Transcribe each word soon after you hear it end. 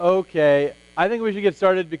Okay, I think we should get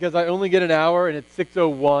started because I only get an hour and it's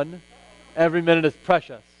 6:01. Every minute is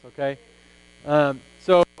precious. Okay, let's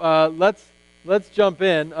jump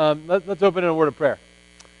in. Let's open in a word of prayer.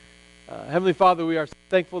 Heavenly Father, we are so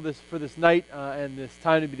thankful for this night and this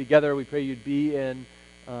time to be together. We pray you'd be in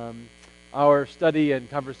our study and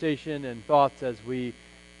conversation and thoughts as we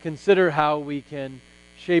consider how we can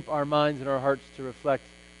shape our minds and our hearts to reflect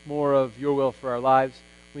more of your will for our lives.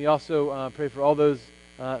 We also pray for all those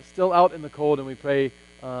still out in the cold, and we pray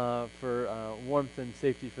for warmth and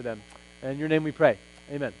safety for them. In your name we pray.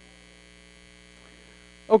 Amen.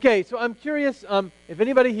 Okay, so I'm curious if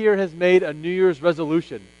anybody here has made a New Year's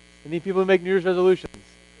resolution. Any people who make New Year's resolutions?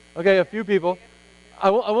 Okay, a few people.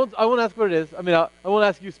 I won't ask what it is. I won't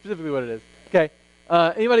ask you specifically what it is. Okay.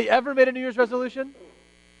 Anybody ever made a New Year's resolution?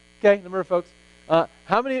 Okay, number of folks.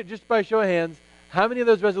 How many, just by show of hands, how many of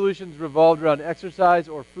those resolutions revolved around exercise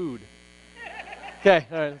or food? Okay,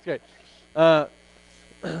 all right, that's great.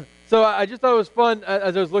 So I just thought it was fun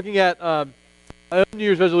as I was looking at my own New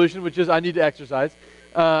Year's resolution, which is I need to exercise.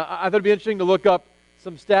 I thought it'd be interesting to look up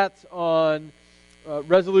some stats on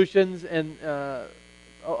resolutions, and a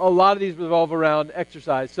lot of these revolve around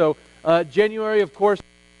exercise. So January, of course,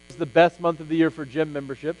 is the best month of the year for gym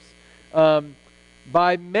memberships.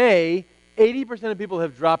 By May, 80% of people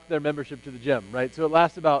have dropped their membership to the gym, right? So it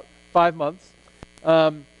lasts about 5 months.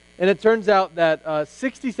 And it turns out that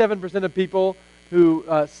 67% of people who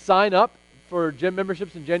sign up for gym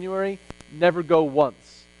memberships in January never go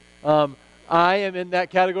once. I am in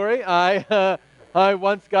that category. I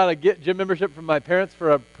once got a gym membership from my parents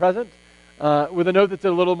for a present with a note that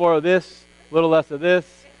said a little more of this, a little less of this,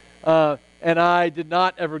 and I did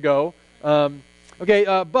not ever go. But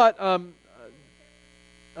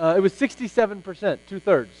it was 67%,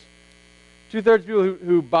 two-thirds. Two-thirds of people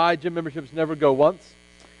who buy gym memberships never go once.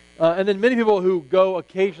 And then many people who go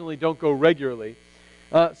occasionally don't go regularly.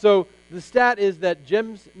 So the stat is that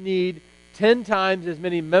gyms need 10 times as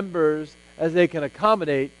many members as they can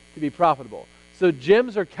accommodate to be profitable. So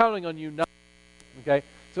gyms are counting on you not. Okay?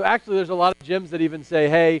 So actually there's a lot of gyms that even say,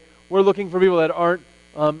 hey, we're looking for people that aren't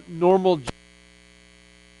normal gyms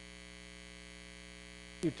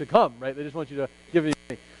to come, right? They just want you to give it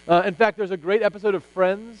money. In fact, there's a great episode of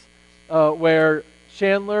Friends where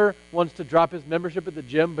Chandler wants to drop his membership at the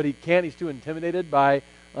gym, but he can't. He's too intimidated by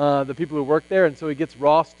the people who work there, and so he gets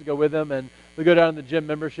Ross to go with him, and they go down to the gym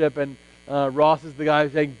membership, and Ross is the guy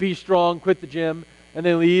saying, be strong, quit the gym, and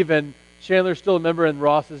they leave, and Chandler's still a member, and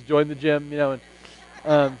Ross has joined the gym, and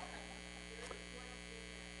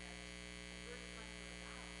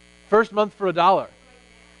first month for $1.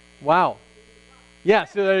 Wow. Yeah,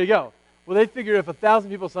 so there you go. Well, they figured if 1,000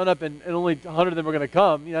 people sign up and only 100 of them are going to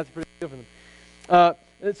come, that's a pretty good deal for them.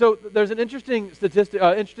 So there's an interesting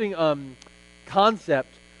concept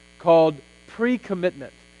called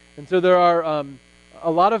pre-commitment. And so there are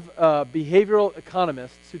a lot of behavioral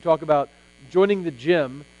economists who talk about joining the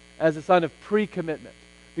gym as a sign of pre-commitment.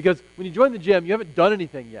 Because when you join the gym, you haven't done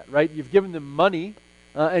anything yet, right? You've given them money,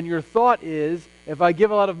 and your thought is, if I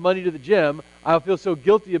give a lot of money to the gym, I'll feel so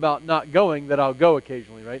guilty about not going that I'll go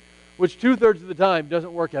occasionally, right? Which two-thirds of the time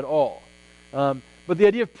doesn't work at all. But the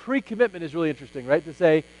idea of pre-commitment is really interesting, right? To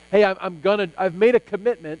say, hey, I've made a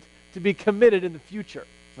commitment to be committed in the future,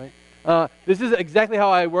 right? This is exactly how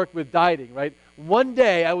I work with dieting, right? One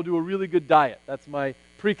day I will do a really good diet. That's my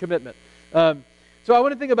pre-commitment. So I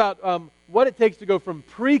want to think about what it takes to go from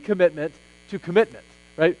pre-commitment to commitment,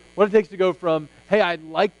 right? What it takes to go from, hey, I'd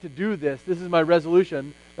like to do this. This is my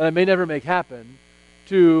resolution that I may never make happen,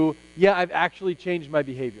 to, yeah, I've actually changed my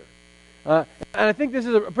behavior. And I think this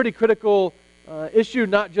is a pretty critical issue,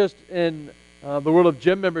 not just in the world of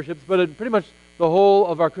gym memberships, but in pretty much the whole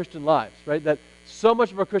of our Christian lives, right? That so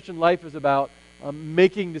much of our Christian life is about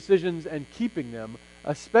making decisions and keeping them,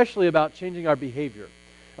 especially about changing our behavior.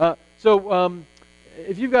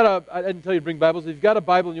 If you've got I didn't tell you to bring Bibles. If you've got a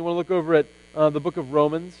Bible and you want to look over at the book of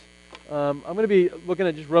Romans, I'm going to be looking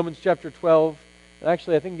at just Romans chapter 12. And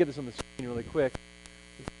actually, I think I can get this on the screen really quick.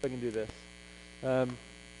 Let's see if I can do this.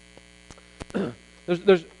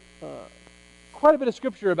 There's quite a bit of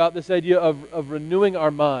scripture about this idea of renewing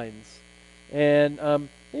our minds. And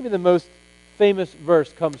maybe the most famous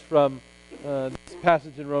verse comes from this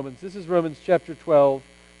passage in Romans. This is Romans chapter 12,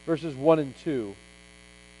 verses 1 and 2.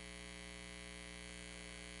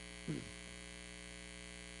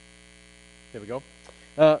 There we go.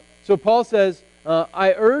 So Paul says,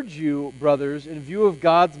 I urge you, brothers, in view of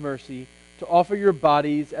God's mercy, to offer your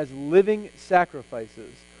bodies as living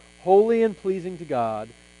sacrifices, holy and pleasing to God.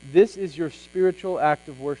 This is your spiritual act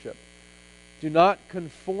of worship. Do not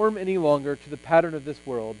conform any longer to the pattern of this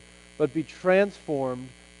world, but be transformed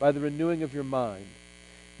by the renewing of your mind.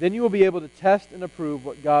 Then you will be able to test and approve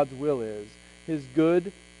what God's will is, his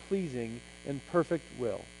good, pleasing, and perfect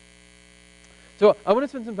will. So I want to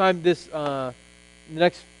spend some time this week and the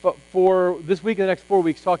next 4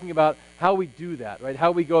 weeks talking about how we do that, right? How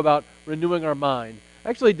we go about renewing our mind. I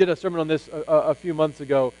actually did a sermon on this a few months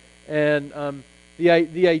ago, and the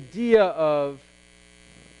idea of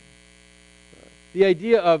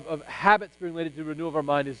habits being related to the renewal of our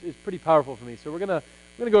mind is pretty powerful for me. So we're gonna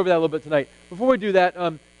go over that a little bit tonight. Before we do that,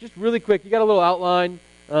 just really quick, you got a little outline.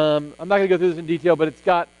 I'm not going to go through this in detail, but it's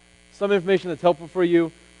got some information that's helpful for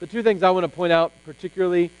you. The two things I want to point out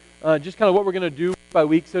particularly, just kind of what we're going to do by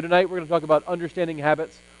week. So tonight we're going to talk about understanding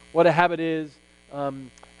habits, what a habit is,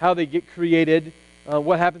 how they get created,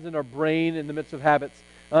 what happens in our brain in the midst of habits.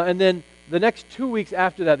 And then the next 2 weeks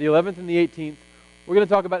after that, the 11th and the 18th, we're going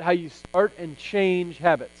to talk about how you start and change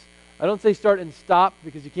habits. I don't say start and stop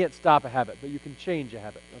because you can't stop a habit, but you can change a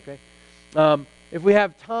habit, okay? If we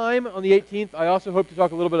have time on the 18th, I also hope to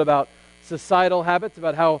talk a little bit about societal habits,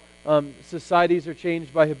 about how societies are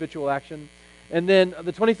changed by habitual action. And then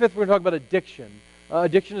the 25th, we're going to talk about addiction.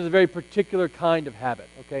 Addiction is a very particular kind of habit,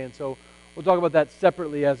 okay? And so we'll talk about that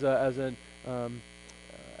separately as a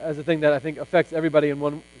thing that I think affects everybody in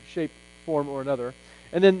one shape, form, or another.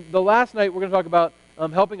 And then the last night, we're going to talk about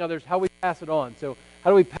helping others, how we pass it on. So how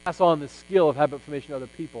do we pass on the skill of habit formation to other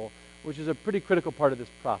people, which is a pretty critical part of this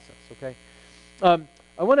process, okay?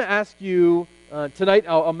 I want to ask you tonight,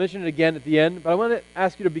 I'll mention it again at the end, but I want to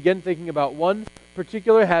ask you to begin thinking about one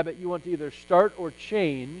particular habit you want to either start or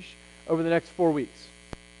change over the next 4 weeks.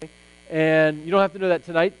 Okay? And you don't have to know that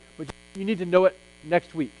tonight, but you need to know it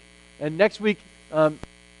next week. And next week, some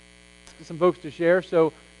folks to share.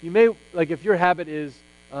 So you may, like if your habit is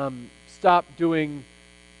stop doing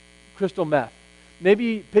crystal meth,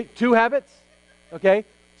 maybe pick 2 habits, okay?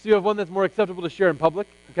 So you have one that's more acceptable to share in public,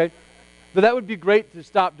 okay? But that would be great to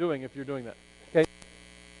stop doing if you're doing that, okay?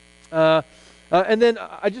 And then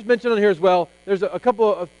I just mentioned on here as well, there's a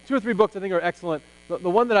couple of 2 or 3 books I think are excellent. The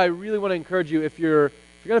one that I really want to encourage you, if you're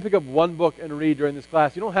going to pick up one book and read during this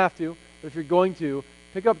class, you don't have to, but if you're going to,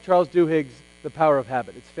 pick up Charles Duhigg's The Power of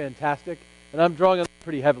Habit. It's fantastic, and I'm drawing on it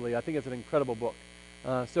pretty heavily. I think it's an incredible book.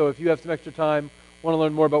 So if you have some extra time, want to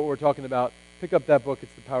learn more about what we're talking about, pick up that book.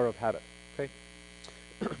 It's The Power of Habit, okay?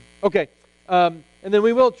 Okay, and then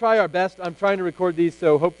we will try our best. I'm trying to record these,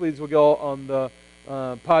 so hopefully these will go on the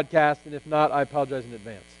podcast, and if not, I apologize in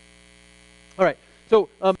advance. All right, so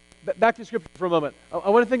back to Scripture for a moment. I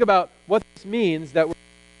want to think about what this means that we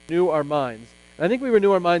renew our minds. And I think we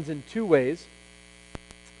renew our minds in 2 ways.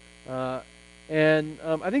 I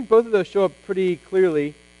think both of those show up pretty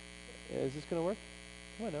clearly. Is this going to work?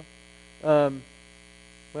 Oh, I know.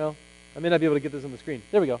 Well, I may not be able to get this on the screen.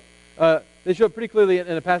 There we go. They show up pretty clearly in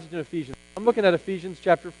a passage in Ephesians. I'm looking at Ephesians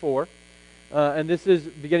chapter 4, and this is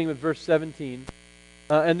beginning with verse 17.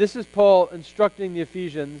 And this is Paul instructing the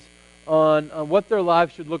Ephesians on what their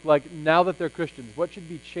lives should look like now that they're Christians. What should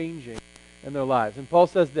be changing in their lives. And Paul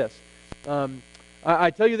says this,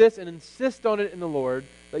 I tell you this and insist on it in the Lord,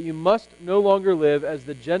 that you must no longer live as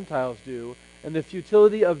the Gentiles do in the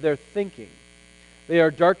futility of their thinking. They are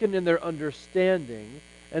darkened in their understanding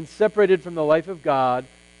and separated from the life of God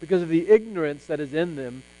because of the ignorance that is in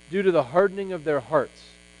them due to the hardening of their hearts.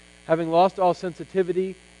 Having lost all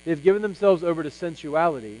sensitivity, they have given themselves over to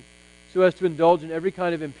sensuality so as to indulge in every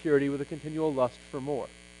kind of impurity with a continual lust for more.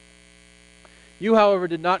 You, however,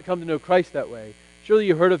 did not come to know Christ that way. Surely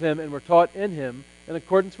you heard of him and were taught in him in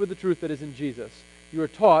accordance with the truth that is in Jesus. You are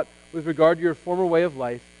taught, with regard to your former way of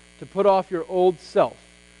life, to put off your old self,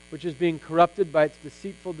 which is being corrupted by its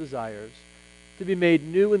deceitful desires, to be made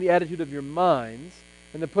new in the attitude of your minds,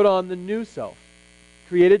 and to put on the new self,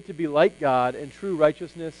 created to be like God in true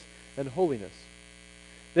righteousness and holiness.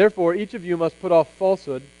 Therefore, each of you must put off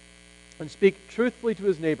falsehood and speak truthfully to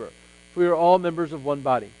his neighbor, for you are all members of one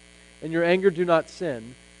body. In your anger do not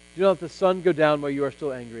sin. Do not let the sun go down while you are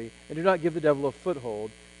still angry, and do not give the devil a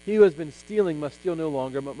foothold. He who has been stealing must steal no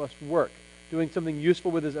longer, but must work, doing something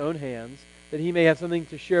useful with his own hands, that he may have something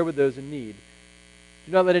to share with those in need.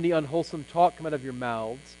 Do not let any unwholesome talk come out of your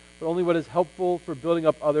mouths, but only what is helpful for building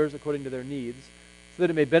up others according to their needs, so that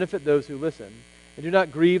it may benefit those who listen. And do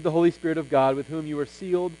not grieve the Holy Spirit of God, with whom you are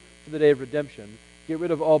sealed for the day of redemption. Get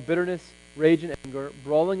rid of all bitterness, rage and anger,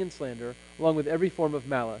 brawling and slander, along with every form of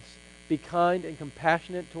malice. Be kind and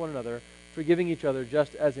compassionate to one another, forgiving each other,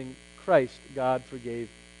 just as in Christ God forgave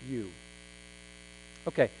you.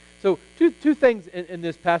 Okay, so two things in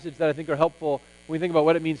this passage that I think are helpful when we think about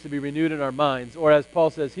what it means to be renewed in our minds, or as Paul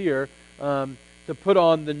says here, to put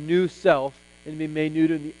on the new self and be made new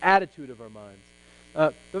in the attitude of our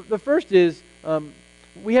minds. The first is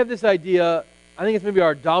we have this idea, I think it's maybe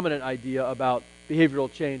our dominant idea about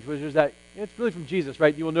behavioral change, which is that it's really from Jesus,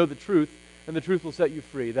 right? You will know the truth, and the truth will set you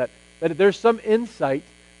free. That there's some insight,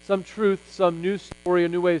 some truth, some new story, a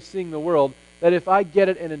new way of seeing the world, that if I get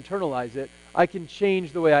it and internalize it, I can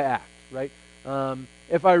change the way I act, right?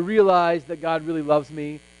 If I realize that God really loves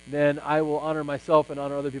me, then I will honor myself and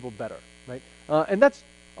honor other people better, right? And that's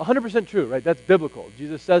 100% true, right? That's biblical.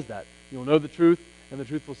 Jesus says that. You will know the truth, and the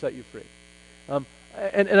truth will set you free. And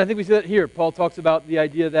I think we see that here. Paul talks about the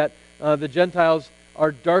idea that the Gentiles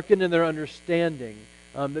are darkened in their understanding.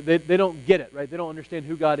 They don't get it, right? They don't understand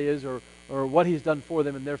who God is or what he's done for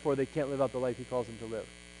them, and therefore they can't live out the life he calls them to live.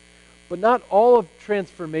 But not all of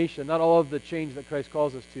transformation, not all of the change that Christ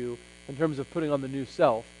calls us to in terms of putting on the new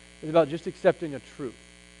self is about just accepting a truth.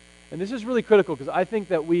 And this is really critical because I think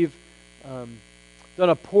that we've done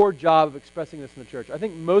a poor job of expressing this in the church. I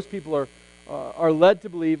think most people are led to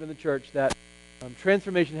believe in the church that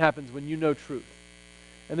transformation happens when you know truth.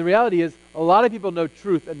 And the reality is, a lot of people know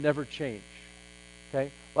truth and never change.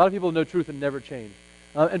 Okay? A lot of people know truth and never change.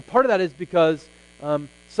 And part of that is because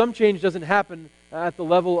some change doesn't happen at the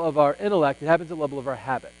level of our intellect. It happens at the level of our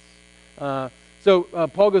habits. So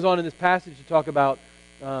Paul goes on in this passage to talk about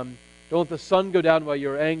don't let the sun go down while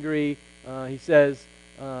you're angry. He says,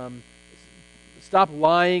 stop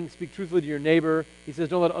lying, speak truthfully to your neighbor. He says,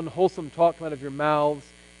 don't let unwholesome talk come out of your mouths.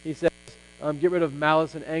 He says, get rid of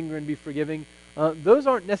malice and anger and be forgiving. Those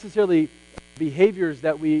aren't necessarily behaviors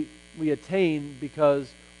that we attain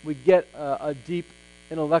because we get a deep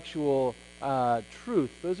intellectual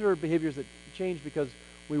truth. Those are behaviors that change because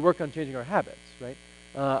we work on changing our habits, right?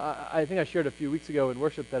 I think I shared a few weeks ago in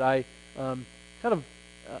worship that I kind of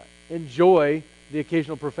enjoy the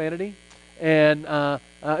occasional profanity, and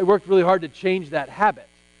I worked really hard to change that habit,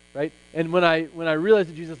 right? And when I realized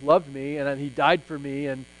that Jesus loved me and he died for me,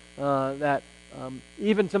 and that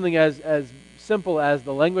even something as simple as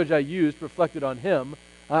the language I used reflected on him,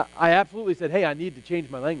 I absolutely said, hey, I need to change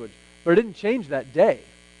my language. But it didn't change that day,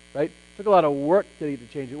 right? It took a lot of work to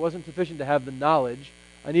change. It wasn't sufficient to have the knowledge.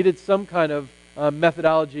 I needed some kind of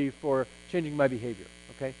methodology for changing my behavior,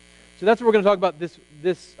 okay? So that's what we're going to talk about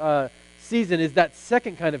this season, is that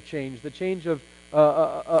second kind of change, the change of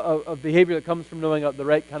behavior that comes from knowing the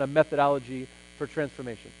right kind of methodology for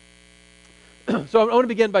transformation. So I want to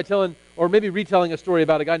begin by telling, or maybe retelling, a story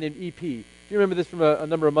about a guy named E.P. If you remember this from a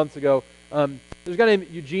number of months ago, there's a guy named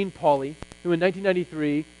Eugene Pauly, who in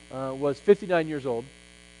 1993 was 59 years old,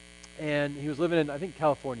 and he was living in, I think,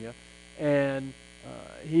 California, and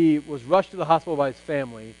he was rushed to the hospital by his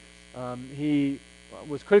family. He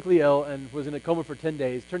was critically ill and was in a coma for 10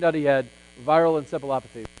 days. Turned out he had viral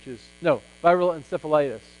encephalopathy, viral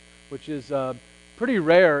encephalitis, which is pretty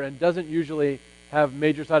rare and doesn't usually have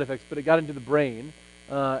major side effects, but it got into the brain,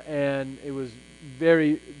 and it was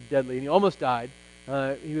very deadly, and he almost died.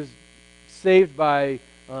 He was saved by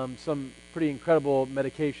some pretty incredible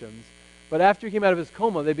medications, but after he came out of his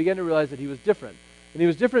coma, they began to realize that he was different. And he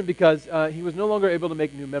was different because he was no longer able to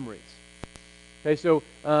make new memories. Okay, so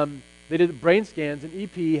they did brain scans, and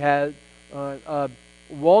EP had a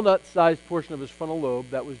walnut-sized portion of his frontal lobe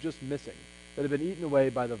that was just missing, that had been eaten away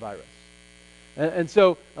by the virus. And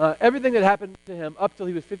so everything that happened to him up till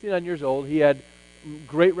he was 59 years old, he had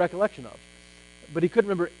great recollection of. But he couldn't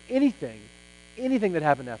remember anything that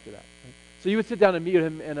happened after that. Right? So you would sit down and meet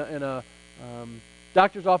him in a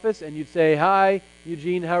doctor's office, and you'd say, hi,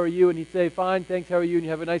 Eugene, how are you? And he'd say, fine, thanks, how are you? And you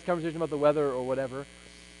have a nice conversation about the weather or whatever.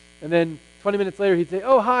 And then 20 minutes later, he'd say,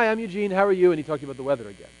 oh, hi, I'm Eugene, how are you? And he'd talk to you about the weather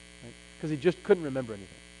again, because he just couldn't remember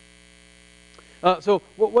anything. So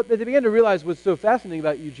what they began to realize was so fascinating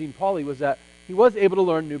about Eugene Pauly was that he was able to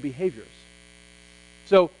learn new behaviors.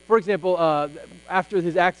 So, for example, after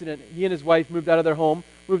his accident, he and his wife moved out of their home,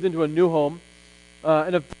 moved into a new home,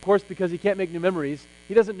 and of course, because he can't make new memories,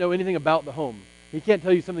 he doesn't know anything about the home. He can't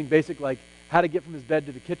tell you something basic like how to get from his bed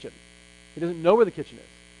to the kitchen. He doesn't know where the kitchen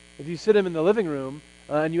is. If you sit him in the living room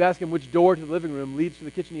and you ask him which door to the living room leads to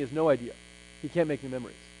the kitchen, he has no idea. He can't make new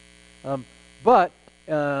memories. But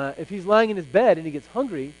if he's lying in his bed and he gets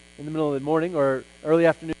hungry in the middle of the morning or early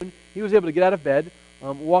afternoon, he was able to get out of bed,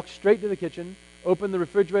 walk straight to the kitchen, open the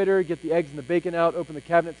refrigerator, get the eggs and the bacon out, open the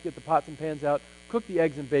cabinets, get the pots and pans out, cook the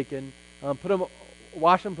eggs and bacon,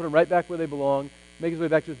 wash them, put them right back where they belong, make his way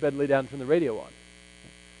back to his bed, lay down, and turn the radio on.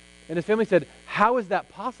 And his family said, how is that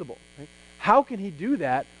possible? Right? How can he do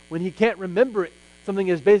that when he can't remember something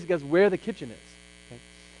as basic as where the kitchen is?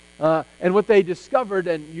 Okay? And what they discovered,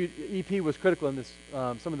 and EP was critical in this,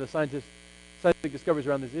 some of the scientific discoveries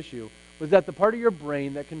around this issue, was that the part of your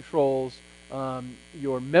brain that controls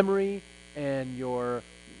your memory and your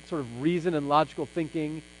sort of reason and logical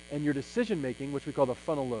thinking and your decision making, which we call the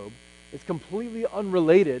frontal lobe, is completely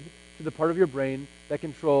unrelated to the part of your brain that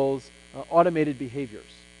controls automated behaviors.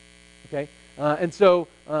 Okay? And so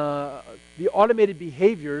the automated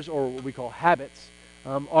behaviors, or what we call habits,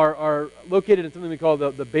 are located in something we call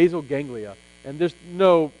the basal ganglia. And there's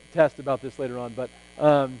no test about this later on, but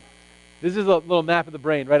this is a little map of the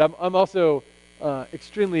brain, right? I'm also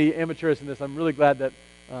extremely amateurish in this. I'm really glad that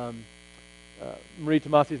Marie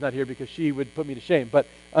Tomasi is not here because she would put me to shame. But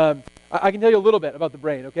I can tell you a little bit about the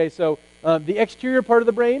brain, okay? So the exterior part of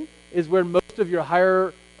the brain is where most of your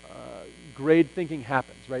higher grade thinking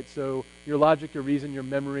happens, right? So your logic, your reason, your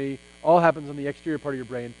memory, all happens on the exterior part of your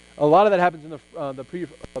brain. A lot of that happens in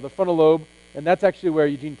the frontal lobe, and that's actually where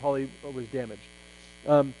Eugene Pauly was damaged.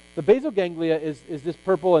 The basal ganglia is this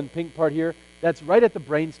purple and pink part here. That's right at the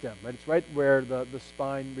brainstem, right? It's right where the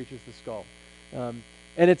spine reaches the skull.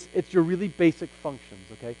 And it's your really basic functions,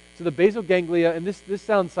 okay? So the basal ganglia, and this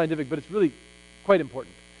sounds scientific, but it's really quite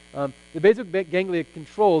important. The basal ganglia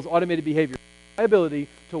controls automated behavior. My ability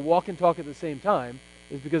to walk and talk at the same time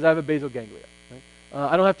is because I have a basal ganglia. Right?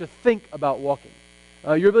 I don't have to think about walking.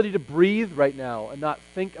 Your ability to breathe right now and not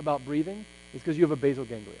think about breathing is because you have a basal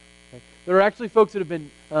ganglia. Okay? There are actually folks that have been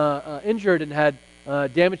injured and had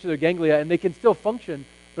damage to their ganglia, and they can still function,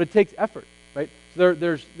 but it takes effort. Right? So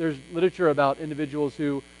there's literature about individuals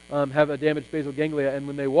who have a damaged basal ganglia, and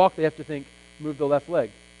when they walk, they have to think, move the left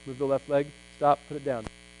leg, stop, put it down,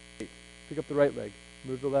 pick up the right leg,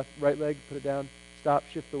 move the right leg, put it down, stop,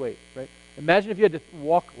 shift the weight. Right? Imagine if you had to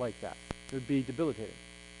walk like that. It would be debilitating.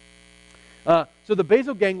 So the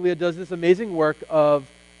basal ganglia does this amazing work of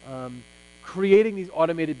creating these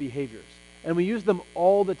automated behaviors, and we use them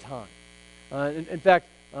all the time. In fact,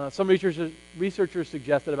 some researchers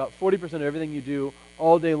suggest that about 40% of everything you do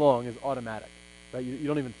all day long is automatic. Right? You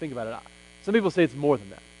don't even think about it. Some people say it's more than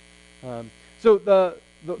that. So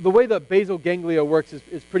the way the basal ganglia works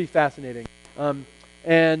is pretty fascinating.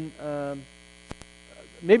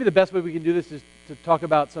 Maybe the best way we can do this is to talk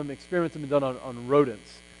about some experiments that have been done on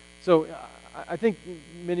rodents. So I think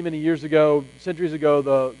many years ago, centuries ago,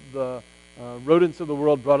 the rodents of the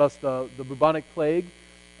world brought us the bubonic plague,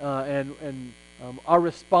 and our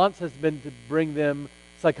response has been to bring them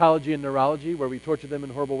psychology and neurology, where we torture them in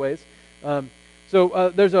horrible ways.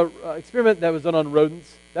 So there's an experiment that was done on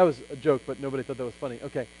rodents. That was a joke, but nobody thought that was funny.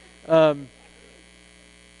 Okay. There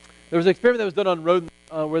was an experiment that was done on rodents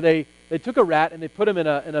where they took a rat and they put him in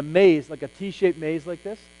a maze, like a T-shaped maze like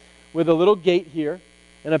this, with a little gate here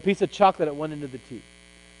and a piece of chocolate at one end of the T.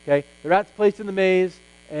 Okay. The rat's placed in the maze,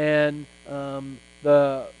 and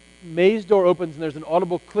the maze door opens, and there's an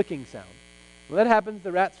audible clicking sound. When that happens,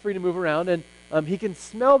 the rat's free to move around, and he can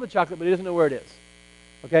smell the chocolate, but he doesn't know where it is.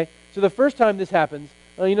 Okay? So the first time this happens,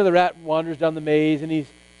 the rat wanders down the maze, and he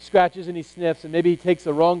scratches and he sniffs, and maybe he takes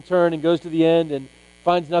a wrong turn and goes to the end and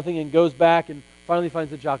finds nothing and goes back and finally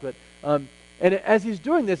finds the chocolate. And as he's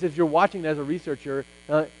doing this, if you're watching it as a researcher,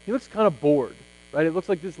 he looks kind of bored. Right? It looks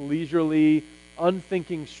like this leisurely,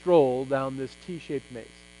 unthinking stroll down this T-shaped maze.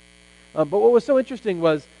 But what was so interesting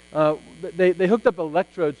was they hooked up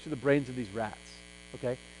electrodes to the brains of these rats,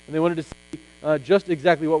 okay? And they wanted to see just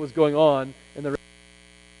exactly what was going on in the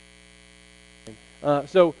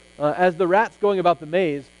so as the rat's going about the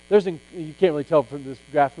maze, you can't really tell from this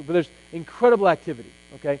graph, but there's incredible activity,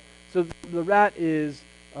 okay? So the rat is,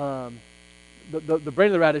 the brain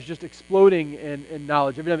of the rat is just exploding in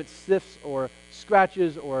knowledge. Every time it sniffs or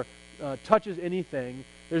scratches or touches anything,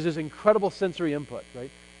 there's this incredible sensory input,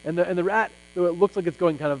 right? And the rat, though it looks like it's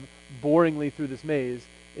going kind of boringly through this maze,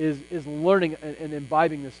 is learning and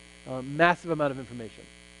imbibing this massive amount of information.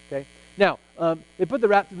 Okay. Now, they put the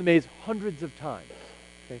rat through the maze hundreds of times.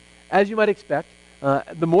 Okay. As you might expect,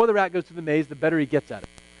 the more the rat goes through the maze, the better he gets at it.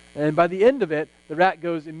 And by the end of it, the rat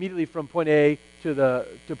goes immediately from point A to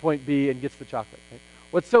point B and gets the chocolate. Okay.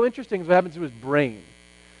 What's so interesting is what happens to his brain.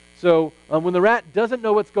 So when the rat doesn't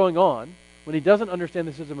know what's going on, when he doesn't understand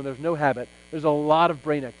the system, when there's no habit, there's a lot of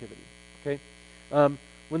brain activity. Okay.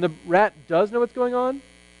 When the rat does know what's going on,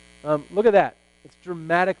 look at that. It's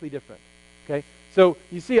dramatically different. Okay. So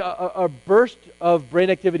you see a burst of brain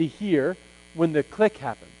activity here when the click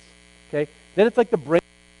happens. Okay. Then it's like the brain.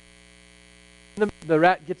 The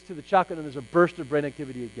rat gets to the chocolate, and there's a burst of brain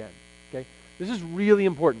activity again. Okay. This is really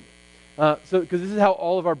important. Because this is how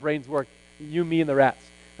all of our brains work. You, me, and the rats.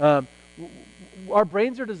 Our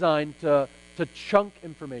brains are designed to chunk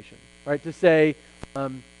information, right? To say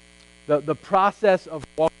the process of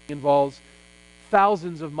walking involves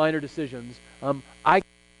thousands of minor decisions. I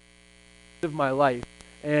live my life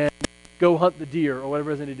and go hunt the deer or whatever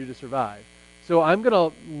it is I need to do to survive. So I'm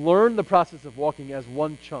going to learn the process of walking as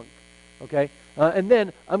one chunk. okay? And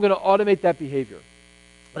then I'm going to automate that behavior.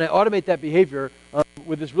 And I automate that behavior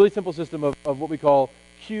with this really simple system of what we call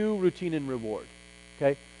cue, routine, and reward,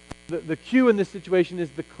 okay? The cue in this situation is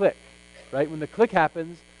the click, right? When the click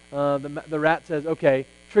happens, the rat says, okay,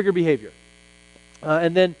 trigger behavior.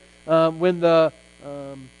 And then when the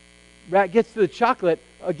rat gets to the chocolate,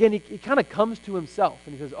 again, he kind of comes to himself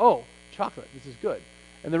and he says, oh, chocolate, this is good.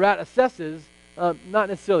 And the rat assesses, not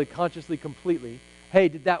necessarily consciously, completely, hey,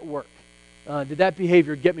 did that work? Did that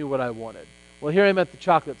behavior get me what I wanted? Well, here I'm at the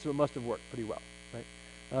chocolate, so it must have worked pretty well, right?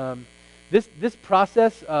 This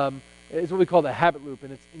process is what we call the habit loop,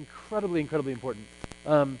 and it's incredibly, incredibly important.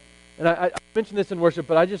 And I mentioned this in worship,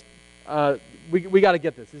 but we got to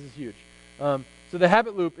get this. This is huge. So the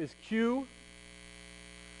habit loop is cue,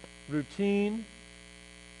 routine,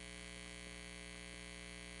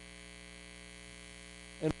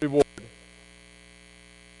 and reward.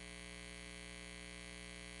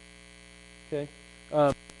 Okay,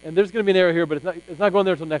 and there's going to be an error here, but it's not going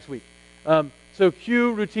there until next week. So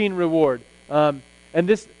cue, routine, reward, and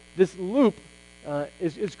this loop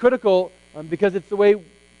is critical because it's the way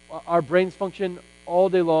our brains function all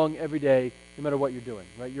day long, every day, no matter what you're doing.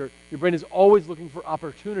 Right, your brain is always looking for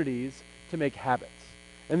opportunities to make habits,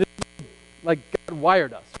 and this is like God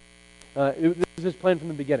wired us. This is His plan from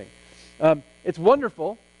the beginning. It's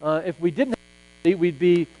wonderful. If we didn't have it, we'd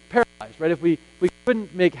be paralyzed, right? If we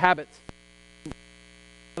couldn't make habits,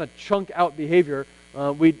 kind of chunk out behavior,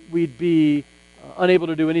 we'd be unable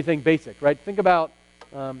to do anything basic, right? Think about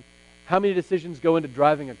how many decisions go into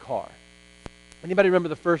driving a car. Anybody remember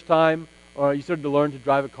the first time you started to learn to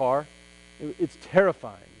drive a car? It's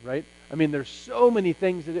terrifying, right? I mean, there's so many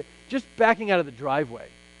things that just backing out of the driveway,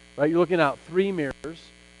 right? You're looking out 3 mirrors.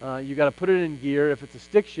 You got to put it in gear. If it's a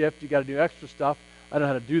stick shift, you got to do extra stuff. I don't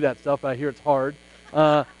know how to do that stuff, but I hear it's hard.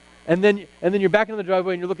 And then you're back in the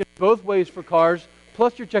driveway and you're looking both ways for cars.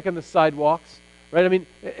 Plus you're checking the sidewalks, right? I mean,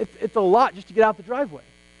 it's a lot just to get out the driveway.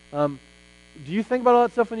 Do you think about all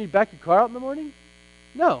that stuff when you back your car out in the morning?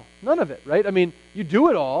 No, none of it, right? I mean, you do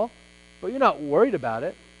it all, but you're not worried about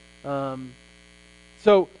it. At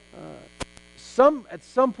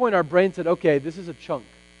some point our brain said, okay, this is a chunk,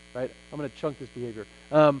 right? I'm going to chunk this behavior.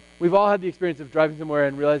 We've all had the experience of driving somewhere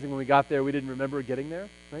and realizing when we got there we didn't remember getting there,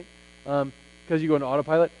 right? Because you go into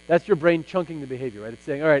autopilot. That's your brain chunking the behavior, right? It's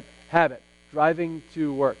saying, all right, habit, driving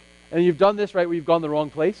to work. And you've done this, right, where you've gone the wrong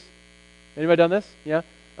place. Anybody done this? Yeah?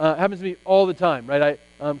 Happens to me all the time, right?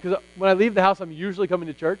 Because when I leave the house, I'm usually coming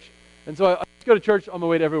to church. And so I just go to church on my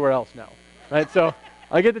way to everywhere else now, right? So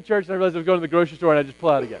I get to church and I realize I was going to the grocery store and I just pull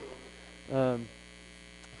out again.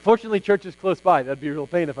 Fortunately, church is close by. That'd be a real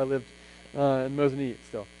pain if I lived in Mozambique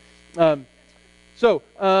still. The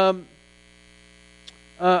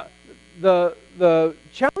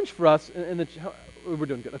challenge for us, we're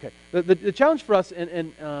doing good. Okay. The challenge for us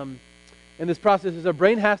in this process is our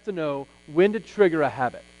brain has to know when to trigger a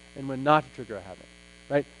habit and when not to trigger a habit,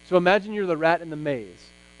 right? So imagine you're the rat in the maze.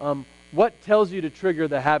 What tells you to trigger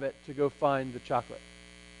the habit to go find the chocolate?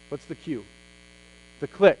 What's the cue? The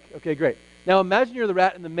click. Okay, great. Now imagine you're the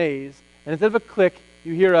rat in the maze, and instead of a click,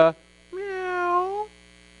 you hear a meow,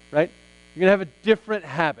 right? You're going to have a different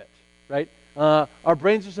habit, right? Our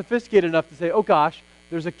brains are sophisticated enough to say, oh gosh,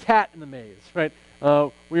 there's a cat in the maze, right?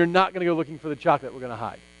 We are not going to go looking for the chocolate. We're going to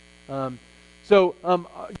hide.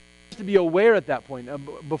 Just to be aware at that point,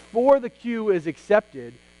 before the cue is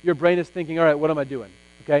accepted, your brain is thinking, all right, what am I doing?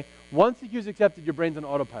 Okay? Once the cue is accepted, your brain's on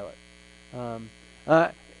autopilot. And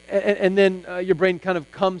then your brain kind of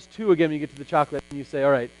comes to again when you get to the chocolate, and you say,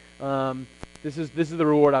 all right, this is the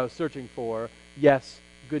reward I was searching for. Yes,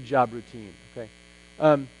 good job, routine. Okay.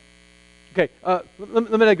 Let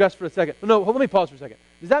me digress for a second. No, let me pause for a second.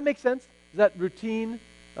 Does that make sense? Does that routine,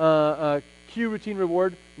 cue, routine,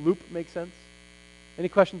 reward loop make sense? Any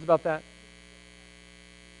questions about that?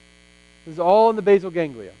 This is all in the basal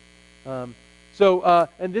ganglia. And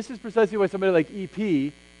this is precisely why somebody like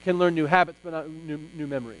EP can learn new habits, but not new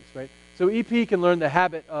memories, right? So EP can learn the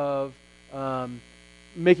habit of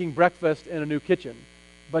making breakfast in a new kitchen,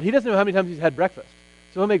 but he doesn't know how many times he's had breakfast.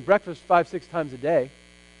 So he'll make breakfast 5-6 times a day,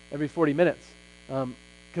 every 40 minutes,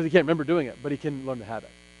 because he can't remember doing it, but he can learn the habit.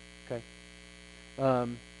 Okay.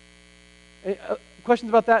 Any, questions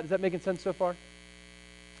about that? Is that making sense so far?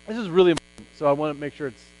 This is really important, so I want to make sure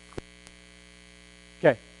it's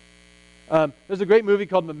clear. Okay. There's a great movie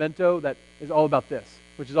called Memento that is all about this,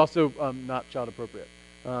 which is also not child appropriate,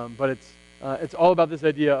 but it's all about this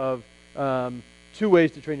idea of 2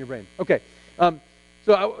 ways to train your brain. Okay.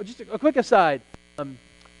 Just a quick aside. When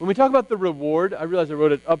we talk about the reward, I realize I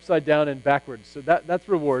wrote it upside down and backwards, so that's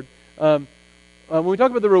reward. When we talk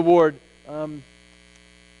about the reward,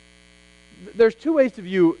 there's two ways to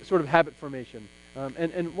view sort of habit formation.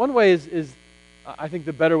 And one way is, I think,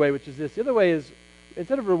 the better way, which is this. The other way is,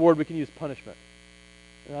 instead of reward, we can use punishment.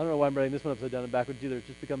 And I don't know why I'm writing this one upside down and backwards either. It's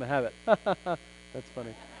just become a habit. That's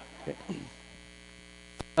funny. Okay.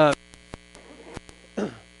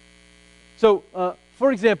 So,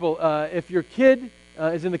 for example, if your kid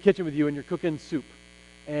is in the kitchen with you and you're cooking soup,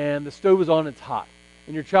 and the stove is on and it's hot,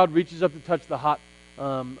 and your child reaches up to touch the hot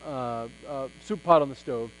soup pot on the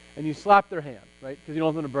stove, and you slap their hand, right? Because you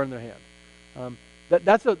don't want them to burn their hand.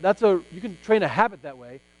 You can train a habit that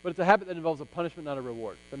way, but it's a habit that involves a punishment, not a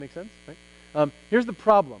reward. Does that make sense? Right? Here's the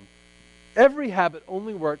problem. Every habit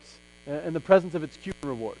only works in the presence of its cue and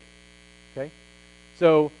reward. Okay?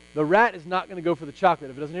 So the rat is not going to go for the chocolate.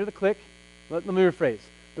 If it doesn't hear the click, let me rephrase.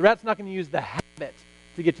 The rat's not going to use the habit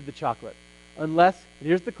to get to the chocolate unless it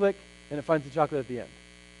hears the click and it finds the chocolate at the end.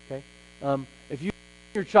 Okay? If you tell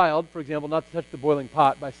your child, for example, not to touch the boiling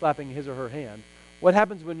pot by slapping his or her hand, what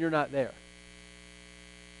happens when you're not there?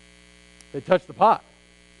 They touch the pot,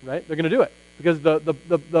 right? They're going to do it because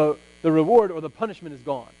the reward or the punishment is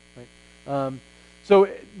gone, right? So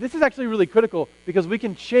this is actually really critical because we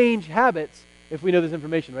can change habits if we know this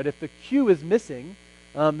information, right? If the cue is missing,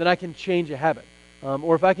 then I can change a habit.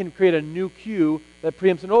 Or if I can create a new cue that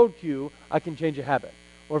preempts an old cue, I can change a habit.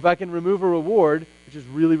 Or if I can remove a reward, which is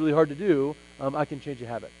really, really hard to do, I can change a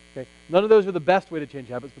habit. Okay? None of those are the best way to change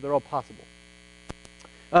habits, but they're all possible.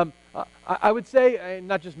 I would say,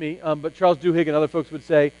 not just me, but Charles Duhigg and other folks would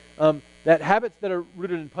say that habits that are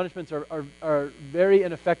rooted in punishments are very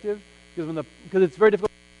ineffective because it's very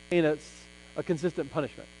difficult to maintain a consistent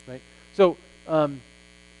punishment, right? So,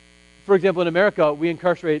 for example, in America, we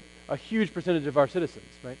incarcerate a huge percentage of our citizens,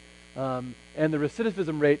 right? And the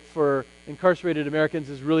recidivism rate for incarcerated Americans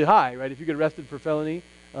is really high, right? If you get arrested for felony,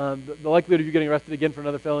 the likelihood of you getting arrested again for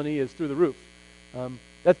another felony is through the roof.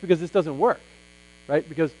 That's because this doesn't work, right?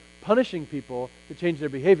 Because punishing people to change their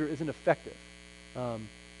behavior isn't effective.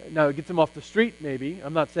 Now, it gets them off the street, maybe.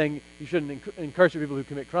 I'm not saying you shouldn't incarcerate people who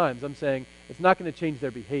commit crimes. I'm saying it's not going to change their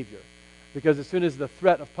behavior. Because as soon as the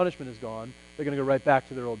threat of punishment is gone, they're going to go right back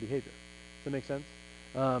to their old behavior. Does that make sense?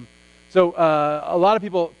 So a lot of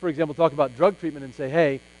people, for example, talk about drug treatment and say,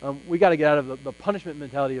 hey, we got to get out of the punishment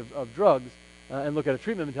mentality of drugs and look at a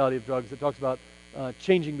treatment mentality of drugs that talks about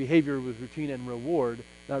changing behavior with routine and reward,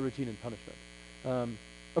 not routine and punishment.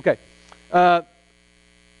 Okay.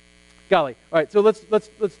 Golly. All right. So let's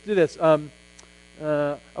do this. I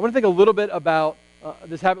want to think a little bit about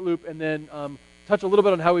this habit loop and then touch a little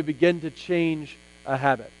bit on how we begin to change a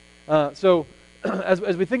habit. So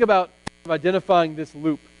as we think about identifying this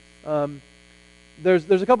loop,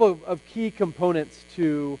 there's a couple of key components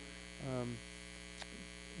to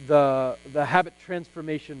the habit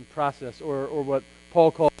transformation process, or what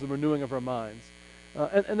Paul calls the renewing of our minds.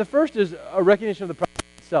 And the first is a recognition of the process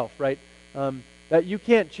itself, right? That you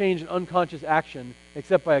can't change an unconscious action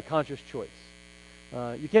except by a conscious choice.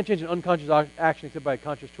 You can't change an unconscious action except by a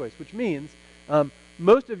conscious choice, which means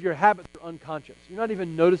most of your habits are unconscious. You're not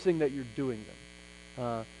even noticing that you're doing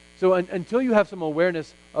them. So until you have some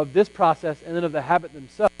awareness of this process and then of the habit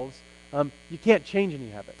themselves, you can't change any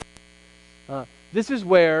habit. This is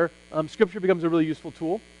where Scripture becomes a really useful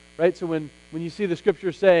tool, right? So when you see the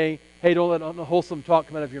Scripture say, hey, don't let unwholesome talk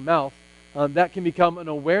come out of your mouth, that can become an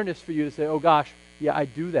awareness for you to say, oh gosh, yeah, I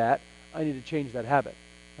do that. I need to change that habit.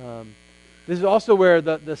 This is also where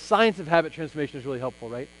the science of habit transformation is really helpful,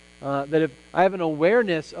 right? That if I have an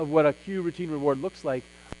awareness of what a cue, routine, reward looks like,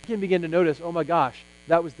 I can begin to notice, oh my gosh,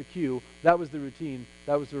 that was the cue, that was the routine,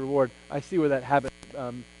 that was the reward. I see where that habit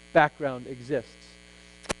background exists.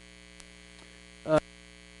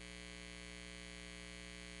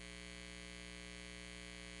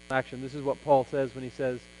 Action. This is what Paul says when he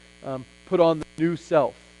says, put on the new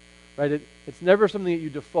self. Right? It's never something that you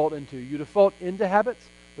default into. You default into habits,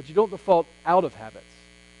 but you don't default out of habits.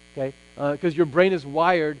 Okay? Because your brain is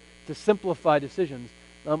wired to simplify decisions.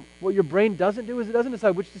 What your brain doesn't do is it doesn't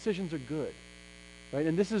decide which decisions are good. Right?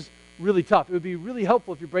 And this is really tough. It would be really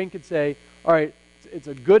helpful if your brain could say, all right, it's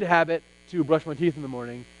a good habit to brush my teeth in the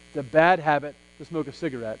morning. It's a bad habit to smoke a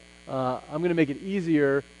cigarette. I'm going to make it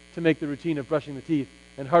easier to make the routine of brushing the teeth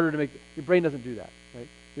and harder to make. Your brain doesn't do that. Right?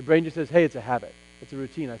 Your brain just says, hey, it's a habit. It's a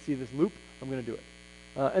routine. I see this loop. I'm going to do it.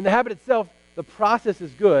 And the habit itself, the process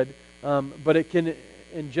is good, but it can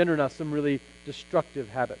engender in us some really destructive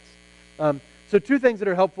habits. So two things that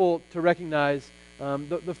are helpful to recognize.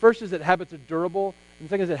 The first is that habits are durable, and the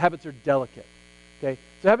second is that habits are delicate. Okay?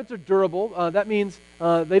 So habits are durable. That means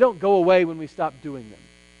they don't go away when we stop doing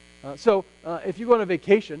them. So if you go on a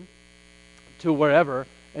vacation to wherever,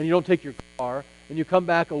 and you don't take your car, and you come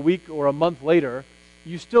back a week or a month later,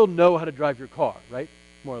 you still know how to drive your car, right?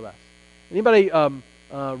 More or less. Anybody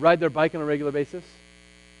ride their bike on a regular basis?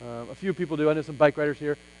 A few people do. I know some bike riders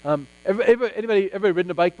here. Anybody ever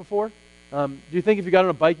ridden a bike before? Do you think if you got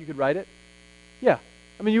on a bike you could ride it? Yeah.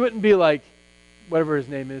 I mean, you wouldn't be like, whatever his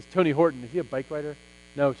name is, Tony Horton. Is he a bike rider?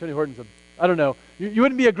 No, Tony Horton's I don't know. You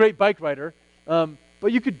wouldn't be a great bike rider,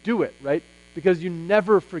 but you could do it, right? Because you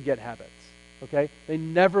never forget habits, okay? They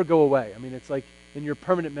never go away. I mean, it's like in your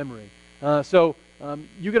permanent memory. So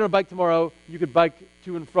you get on a bike tomorrow, you could bike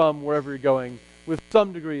to and from wherever you're going with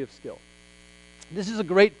some degree of skill. This is a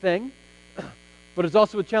great thing, but it's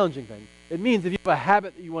also a challenging thing. It means if you have a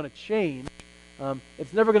habit that you want to change,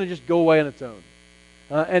 it's never going to just go away on its own.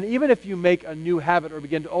 And even if you make a new habit or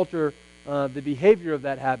begin to alter the behavior of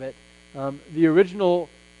that habit, the original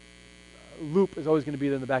loop is always going to be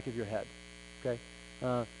in the back of your head. Okay?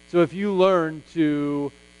 So if you learn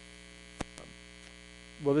to,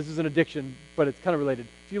 well, this is an addiction, but it's kind of related.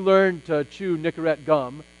 If you learn to chew Nicorette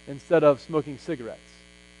gum instead of smoking cigarettes,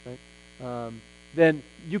 right, then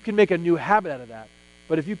you can make a new habit out of that.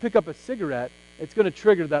 But if you pick up a cigarette, it's going to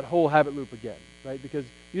trigger that whole habit loop again, right? Because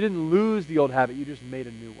you didn't lose the old habit, you just made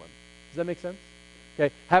a new one. Does that make sense?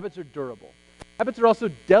 Okay, habits are durable. Habits are also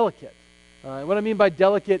delicate. And what I mean by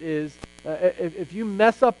delicate is if you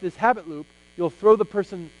mess up this habit loop, you'll throw the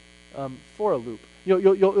person for a loop.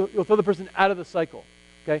 You'll throw the person out of the cycle.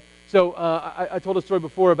 Okay, so I told a story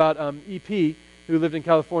before about EP, who lived in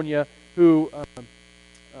California, who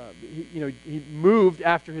he moved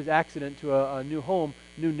after his accident to a new home,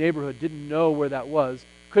 new neighborhood, didn't know where that was,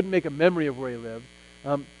 couldn't make a memory of where he lived.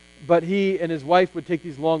 But he and his wife would take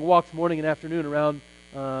these long walks morning and afternoon around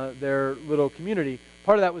their little community.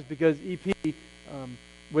 Part of that was because EP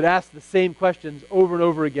would ask the same questions over and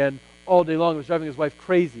over again all day long. It was driving his wife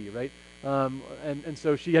crazy, right? And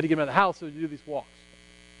so she had to get him out of the house to do these walks.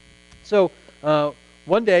 So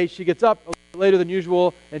one day she gets up a little later than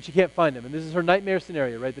usual and she can't find him. And this is her nightmare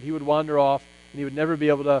scenario, right? That he would wander off and he would never be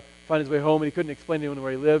able to find his way home and he couldn't explain to anyone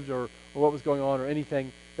where he lived or what was going on or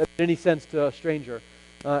anything that made any sense to a stranger.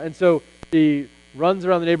 And so she runs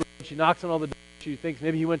around the neighborhood, she knocks on all the doors, she thinks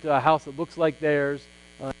maybe he went to a house that looks like theirs,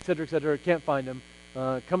 et cetera, can't find him.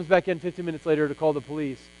 Comes back in 15 minutes later to call the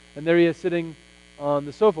police, and there he is sitting on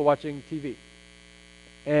the sofa watching TV.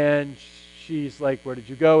 And she's like, "Where did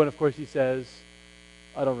you go?" And of course he says,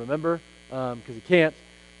 "I don't remember," because he can't.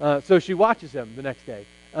 So she watches him the next day,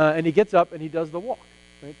 and he gets up and he does the walk,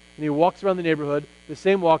 right? And he walks around the neighborhood, the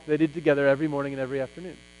same walk they did together every morning and every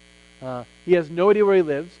afternoon. He has no idea where he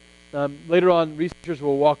lives. Later on, researchers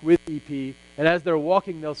will walk with EP, and as they're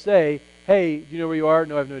walking, they'll say, "Hey, do you know where you are?"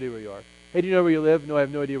 "No, I have no idea where you are." "Hey, do you know where you live?" "No, I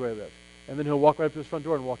have no idea where I live." And then he'll walk right up to his front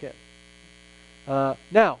door and walk in.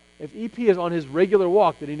 Now, if EP is on his regular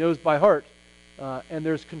walk that he knows by heart, and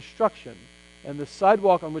there's construction, and the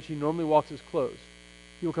sidewalk on which he normally walks is closed,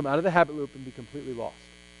 he will come out of the habit loop and be completely lost,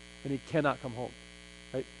 and he cannot come home,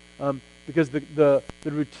 right? Because the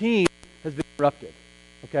routine has been interrupted,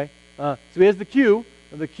 okay? So he has the cue,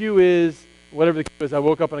 and the cue is, whatever the cue is, I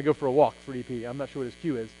woke up and I go for a walk for EP. I'm not sure what his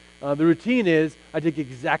cue is. The routine is, I take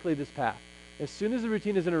exactly this path. As soon as the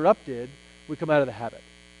routine is interrupted, we come out of the habit,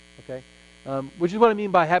 okay? Which is what I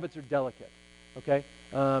mean by habits are delicate, okay?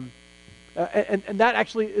 And that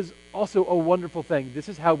actually is also a wonderful thing. This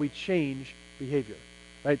is how we change behavior,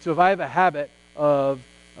 right? So if I have a habit of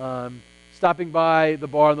stopping by the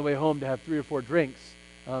bar on the way home to have 3 or 4 drinks,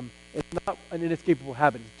 it's not an inescapable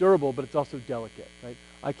habit. It's durable, but it's also delicate, right?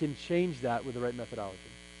 I can change that with the right methodology.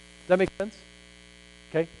 Does that make sense?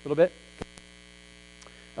 Okay, a little bit?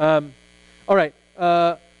 All right.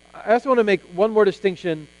 I also want to make one more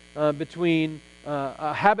distinction between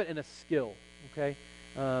a habit and a skill, okay?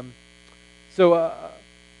 So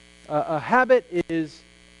a habit is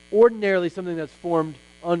ordinarily something that's formed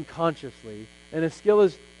unconsciously, and a skill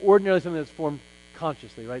is ordinarily something that's formed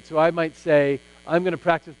consciously, right? So I might say, I'm going to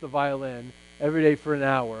practice the violin every day for an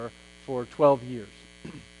hour for 12 years.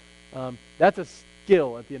 That's a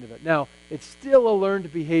skill at the end of it. Now, it's still a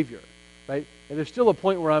learned behavior, right? And there's still a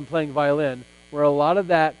point where I'm playing violin where a lot of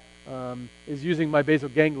that is using my Basil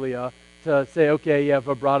Ganglia to say, okay, yeah,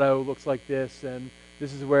 vibrato looks like this, and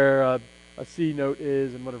this is where a C note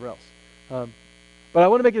is, and whatever else. But I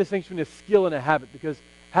want to make a distinction between a skill and a habit, because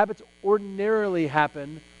habits ordinarily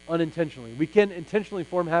happen unintentionally. We can intentionally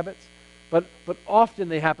form habits, but often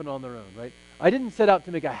they happen on their own, right? I didn't set out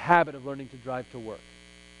to make a habit of learning to drive to work,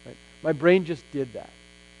 right? My brain just did that.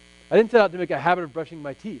 I didn't set out to make a habit of brushing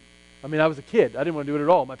my teeth. I mean, I was a kid. I didn't want to do it at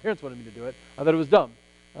all. My parents wanted me to do it. I thought it was dumb.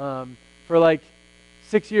 For like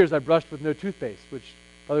 6 years, I brushed with no toothpaste, which is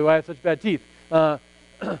probably why I have such bad teeth.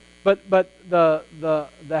 but the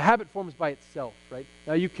habit forms by itself, right?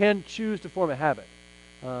 Now you can choose to form a habit,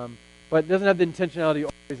 but it doesn't have the intentionality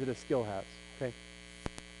always that a skill has. Okay.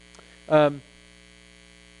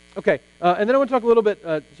 Okay, and then I want to talk a little bit.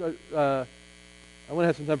 I want to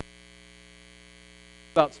have some time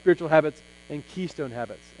about spiritual habits and keystone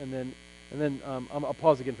habits, and then I'll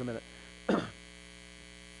pause again for a minute.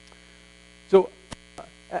 So,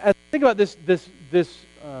 as I think about the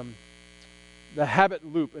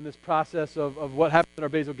habit loop and this process of what happens in our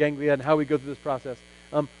basal ganglia and how we go through this process,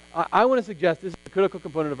 I want to suggest this is a critical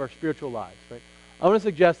component of our spiritual lives, right? I want to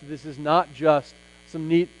suggest that this is not just some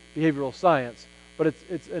neat behavioral science, but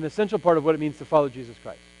it's an essential part of what it means to follow Jesus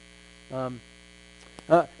Christ.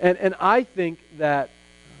 And I think that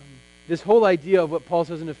this whole idea of what Paul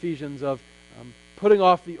says in Ephesians of putting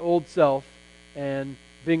off the old self and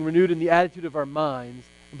being renewed in the attitude of our minds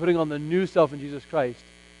and putting on the new self in Jesus Christ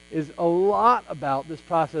is a lot about this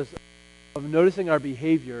process of noticing our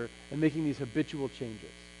behavior and making these habitual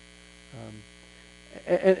changes.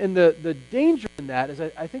 And the danger in that is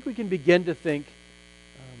I think we can begin to think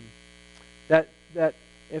that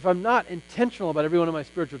if I'm not intentional about every one of my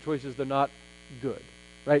spiritual choices, they're not good,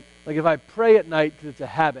 right? Like if I pray at night because it's a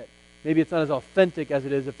habit, maybe it's not as authentic as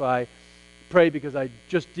it is if I pray because I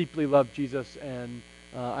just deeply love Jesus and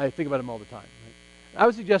I think about him all the time. Right? I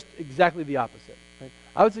would suggest exactly the opposite. Right?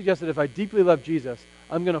 I would suggest that if I deeply love Jesus,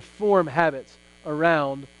 I'm going to form habits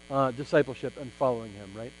around discipleship and following him,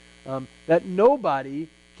 right? That nobody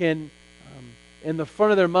can, in the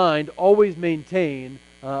front of their mind, always maintain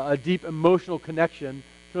a deep emotional connection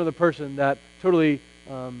to another person that totally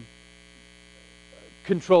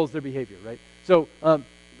controls their behavior, right? So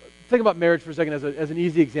think about marriage for a second as an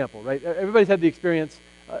easy example, right? Everybody's had the experience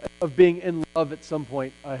of being in love at some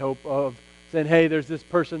point, I hope, of saying, hey, there's this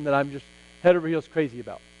person that I'm just head over heels crazy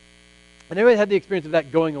about. And everybody had the experience of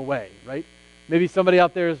that going away, right? Maybe somebody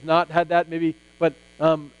out there has not had that, but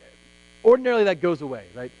ordinarily that goes away,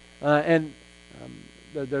 right?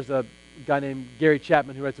 There's a guy named Gary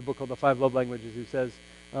Chapman who writes a book called The 5 Love Languages who says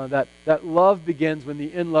that love begins when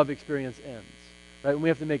the in-love experience ends, right? When we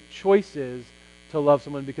have to make choices to love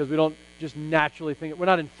someone because we don't just naturally think, we're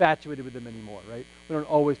not infatuated with them anymore, right? We don't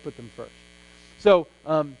always put them first. So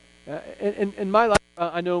in my life,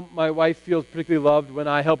 I know my wife feels particularly loved when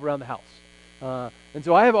I help around the house. And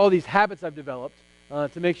so I have all these habits I've developed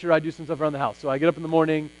to make sure I do some stuff around the house. So I get up in the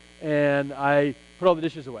morning and I put all the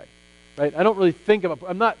dishes away, right? I don't really think about,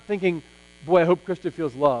 I'm not thinking, boy, I hope Krista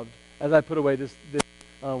feels loved as I put away this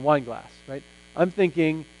wine glass, right? I'm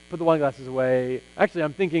thinking, put the wine glasses away. Actually,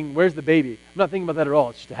 I'm thinking, where's the baby? I'm not thinking about that at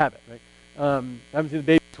all. It's just a habit, right? I haven't seen the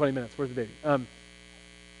baby in 20 minutes. Where's the baby?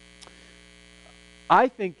 I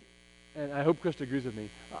think, and I hope Krista agrees with me,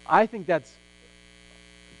 I think that's,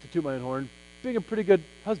 to toot my own horn, being a pretty good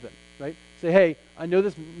husband, right? Say, hey, I know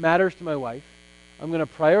this matters to my wife. I'm going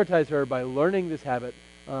to prioritize her by learning this habit.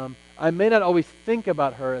 I may not always think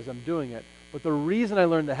about her as I'm doing it, but the reason I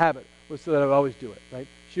learned the habit was so that I would always do it, right?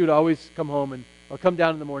 She would always come home or come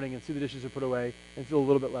down in the morning and see the dishes are put away and feel a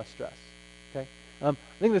little bit less stress, okay? I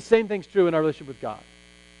think the same thing's true in our relationship with God.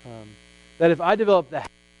 That if I develop the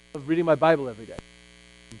habit of reading my Bible every day,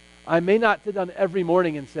 I may not sit down every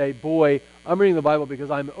morning and say, boy, I'm reading the Bible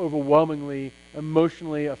because I'm overwhelmingly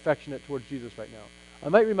emotionally affectionate towards Jesus right now. I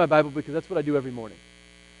might read my Bible because that's what I do every morning.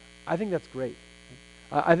 I think that's great.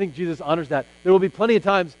 I think Jesus honors that. There will be plenty of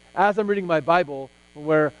times as I'm reading my Bible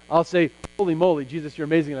where I'll say, holy moly, Jesus, you're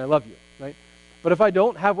amazing and I love you, right? But if I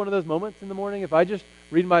don't have one of those moments in the morning, if I just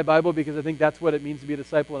read my Bible because I think that's what it means to be a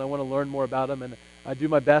disciple and I want to learn more about him and I do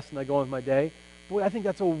my best and I go on with my day, boy, I think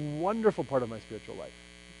that's a wonderful part of my spiritual life.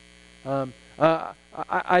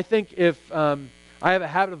 I think if I have a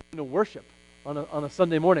habit of going to worship on a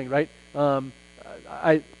Sunday morning, right?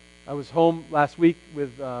 I was home last week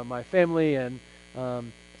with my family, and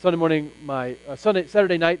Sunday morning,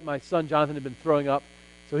 Saturday night, my son Jonathan had been throwing up,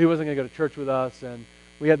 so he wasn't going to go to church with us, and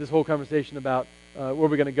we had this whole conversation about were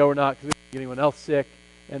we going to go or not because we didn't get anyone else sick,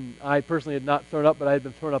 and I personally had not thrown up, but I had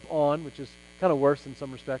been thrown up on, which is kind of worse in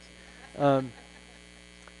some respects.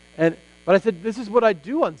 But I said, this is what I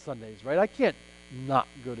do on Sundays, right? I can't not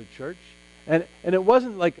go to church. And it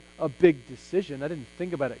wasn't like a big decision. I didn't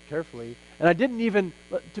think about it carefully. And I didn't even,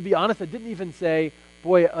 to be honest, I didn't even say,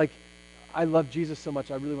 boy, like, I love Jesus so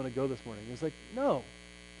much, I really want to go this morning. It was like, no,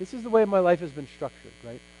 this is the way my life has been structured,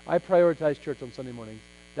 right? I prioritize church on Sunday mornings.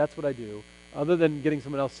 That's what I do. Other than getting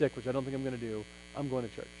someone else sick, which I don't think I'm going to do, I'm going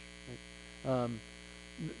to church. Right?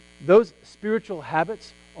 Those spiritual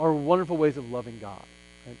habits are wonderful ways of loving God.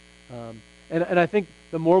 Right? And I think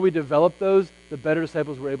the more we develop those, the better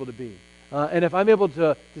disciples we're able to be. And if I'm able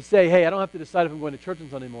to say, hey, I don't have to decide if I'm going to church on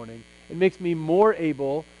Sunday morning, it makes me more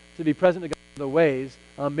able to be present to God in other ways,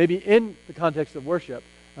 maybe in the context of worship.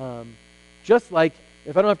 Just like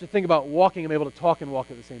if I don't have to think about walking, I'm able to talk and walk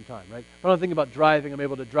at the same time, right? If I don't think about driving, I'm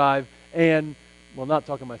able to drive and, well, not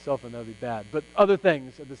talk on my cell phone, that would be bad, but other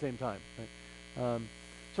things at the same time, right?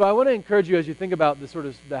 So I want to encourage you as you think about this sort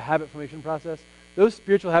of the habit formation process, those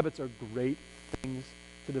spiritual habits are great things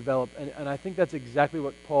to develop, and I think that's exactly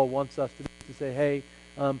what Paul wants us to do, to say, hey,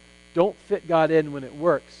 don't fit God in when it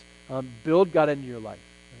works. Build God into your life.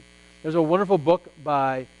 Right? There's a wonderful book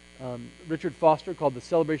by Richard Foster called The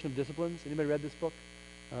Celebration of Disciplines. Anybody read this book?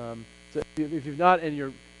 So if you've not and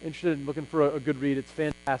you're interested in looking for a good read, it's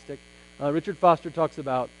fantastic. Richard Foster talks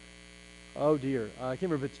about, oh dear, I can't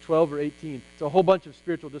remember if it's 12 or 18. It's a whole bunch of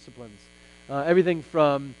spiritual disciplines. Everything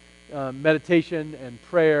from meditation and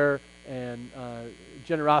prayer and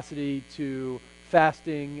generosity to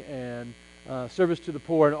fasting and service to the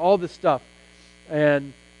poor and all this stuff.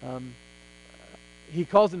 And he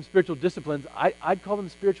calls them spiritual disciplines. I'd call them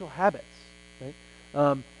spiritual habits. Right?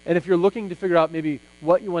 And if you're looking to figure out maybe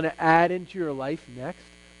what you want to add into your life next,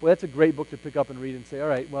 well, that's a great book to pick up and read and say, all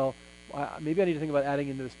right, well, maybe I need to think about adding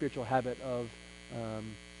into the spiritual habit of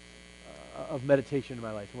meditation in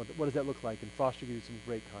my life. And what does that look like? And Foster gives you some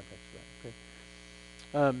great context for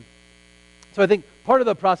that. Okay. So I think part of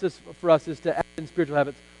the process for us is to add in spiritual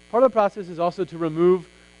habits. Part of the process is also to remove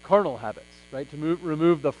carnal habits, right? To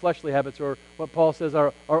remove the fleshly habits, or what Paul says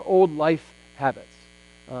are old life habits.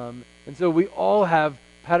 And so we all have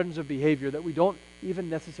patterns of behavior that we don't even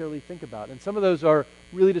necessarily think about. And some of those are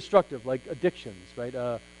really destructive, like addictions, right?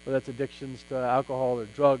 Whether that's addictions to alcohol or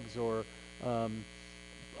drugs or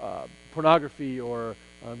pornography or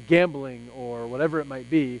gambling or whatever it might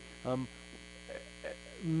be.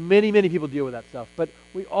 Many people deal with that stuff. But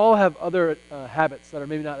we all have other habits that are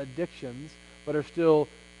maybe not addictions, but are still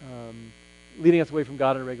leading us away from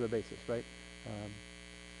God on a regular basis, right?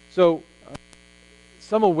 So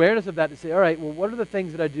some awareness of that to say, all right, well, what are the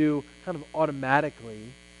things that I do kind of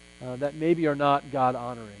automatically that maybe are not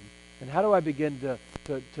God-honoring? And how do I begin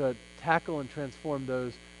to tackle and transform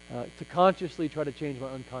those to consciously try to change my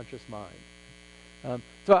unconscious mind?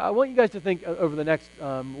 So I want you guys to think over the next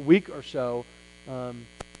week or so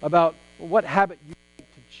about what habit you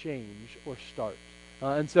like to change or start.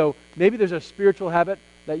 And so maybe there's a spiritual habit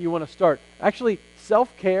that you want to start. Actually,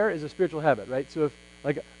 self-care is a spiritual habit, right? So if,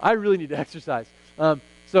 like, I really need to exercise.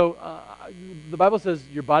 So the Bible says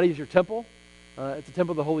your body is your temple. It's a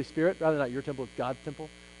temple of the Holy Spirit. Rather not your temple, it's God's temple.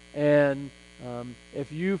 And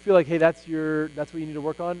if you feel like, hey, that's what you need to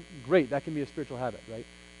work on, great. That can be a spiritual habit,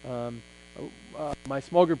 right? My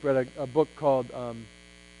small group read a book called, what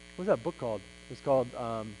was that book called? It's called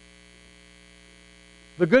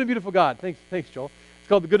The Good and Beautiful God. Thanks, Joel. It's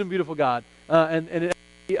called The Good and Beautiful God. And in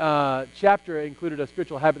every chapter included a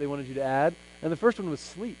spiritual habit they wanted you to add. And the first one was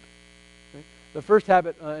sleep. Right? The first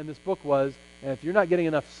habit in this book was, if you're not getting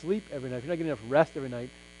enough sleep every night, if you're not getting enough rest every night,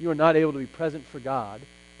 you are not able to be present for God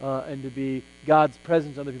and to be God's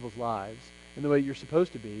presence in other people's lives in the way you're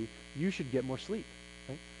supposed to be. You should get more sleep.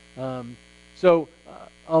 Right? So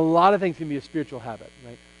a lot of things can be a spiritual habit.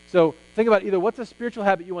 Right? So think about either what's a spiritual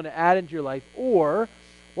habit you want to add into your life, or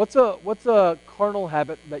what's a carnal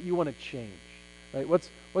habit that you want to change. Right? What's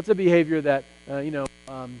a behavior that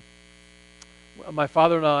my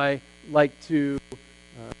father and I like to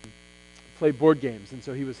play board games, and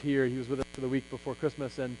so he was here. He was with us for the week before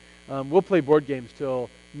Christmas, and we'll play board games till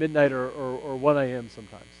midnight or 1 a.m.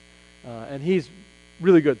 sometimes. And he's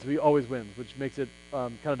really good, so he always wins, which makes it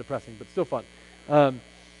kind of depressing, but still fun.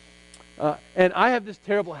 And I have this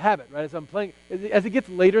terrible habit, right? As I'm playing, as it gets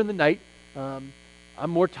later in the night, I'm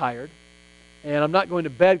more tired, and I'm not going to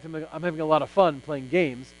bed because I'm having a lot of fun playing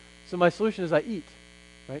games. So my solution is I eat,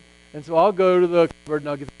 right? And so I'll go to the cupboard and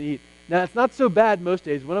I'll get something to eat. Now, it's not so bad most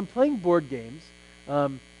days. When I'm playing board games,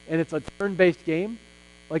 and it's a turn-based game,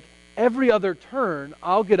 like every other turn,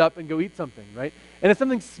 I'll get up and go eat something, right? And it's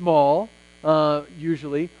something small,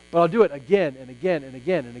 usually, but I'll do it again and again and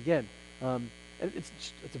again and again. And it's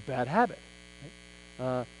a bad habit.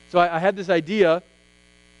 Right? So I had this idea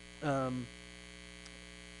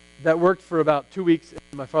that worked for about 2 weeks in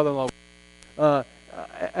my father-in-law.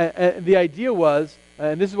 The idea was,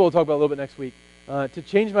 and this is what we'll talk about a little bit next week, to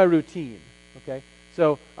change my routine. Okay,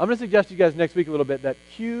 so I'm going to suggest to you guys next week a little bit that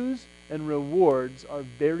cues and rewards are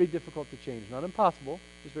very difficult to change. Not impossible,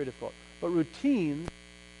 just very difficult. But routines.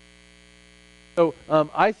 So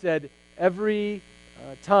I said every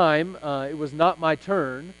time it was not my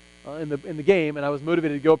turn in the game, and I was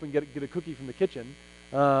motivated to go up and get a cookie from the kitchen,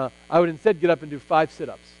 I would instead get up and do 5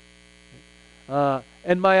 sit-ups.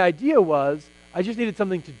 And my idea was I just needed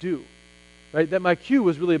something to do, right? That my cue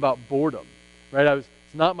was really about boredom, right? It's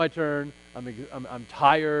not my turn. I'm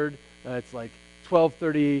tired. It's like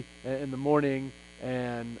 12:30 in the morning,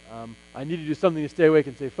 and I need to do something to stay awake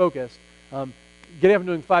and stay focused. Getting up and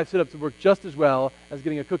doing 5 sit-ups would work just as well as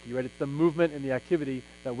getting a cookie, right? It's the movement and the activity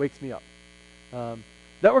that wakes me up.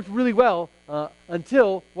 That worked really well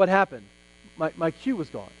until what happened? My cue was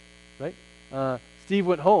gone, right? Steve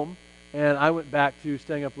went home, and I went back to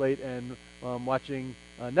staying up late and watching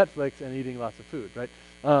Netflix and eating lots of food, right?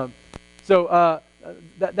 So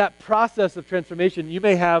that process of transformation, you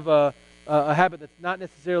may have a habit that's not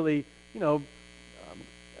necessarily,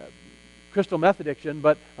 crystal meth addiction,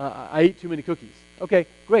 but I eat too many cookies. Okay,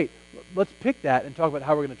 great. Let's pick that and talk about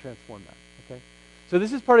how we're going to transform that. Okay. So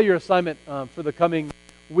this is part of your assignment for the coming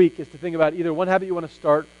week, is to think about either one habit you want to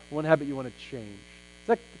start or one habit you want to change. Does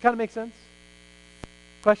that kind of make sense?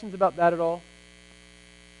 Questions about that at all?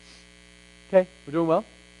 Okay, we're doing well?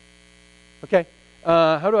 Okay.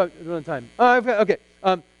 How do I do on time? Okay.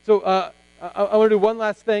 So I want to do one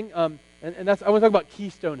last thing, and that's I want to talk about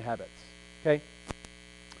keystone habits. Okay.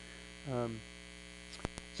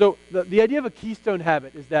 So the idea of a keystone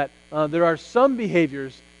habit is that there are some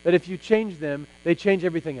behaviors that if you change them, they change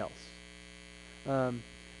everything else.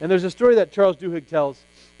 And there's a story that Charles Duhigg tells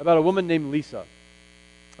about a woman named Lisa.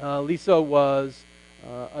 Lisa was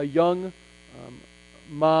a young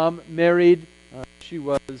mom, married. She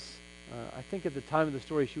was, I think at the time of the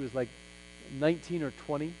story, she was like 19 or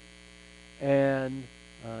 20. And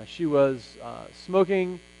she was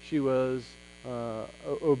smoking, she was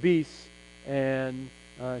obese, and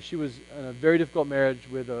she was in a very difficult marriage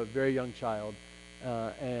with a very young child.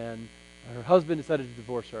 And her husband decided to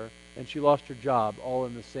divorce her, and she lost her job all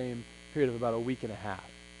in the same period of about a week and a half.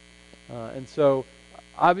 And so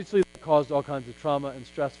obviously that caused all kinds of trauma and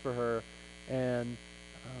stress for her. And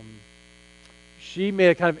she made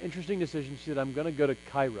a kind of interesting decision. She said, I'm going to go to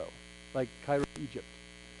Cairo, like Cairo, Egypt.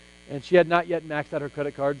 And she had not yet maxed out her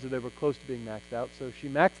credit cards, so they were close to being maxed out. So she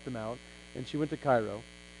maxed them out, and she went to Cairo.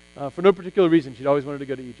 For no particular reason. She'd always wanted to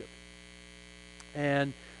go to Egypt.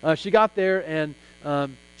 And she got there, and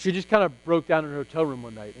she just kind of broke down in her hotel room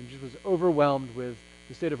one night and just was overwhelmed with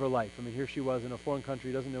the state of her life. I mean, here she was in a foreign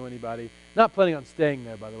country, doesn't know anybody. Not planning on staying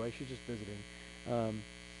there, by the way. She's just visiting.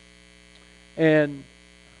 And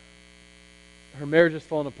her marriage has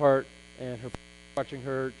fallen apart, and her watching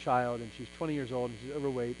her child, and she's 20 years old, and she's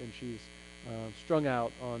overweight, and she's strung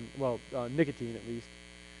out on, nicotine at least.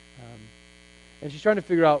 And she's trying to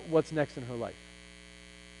figure out what's next in her life.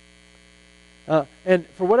 And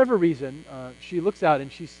for whatever reason, she looks out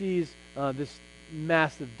and she sees this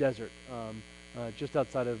massive desert just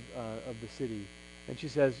outside of the city. And she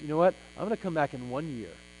says, you know what? I'm going to come back in 1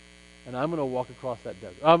 year, and I'm going to walk across that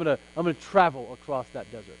desert. I'm going to travel across that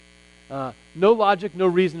desert. No logic, no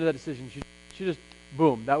reason to that decision. She just,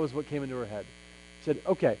 boom, that was what came into her head. She said,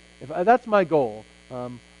 okay, if that's my goal,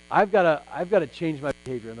 I've got to change my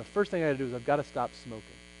behavior. And the first thing I got to do is I've got to stop smoking.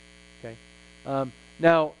 Okay.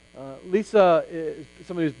 Now, Lisa is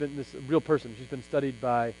somebody who's been this real person. She's been studied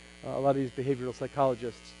by a lot of these behavioral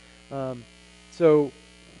psychologists. So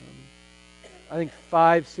I think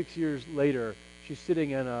 5-6 years later, she's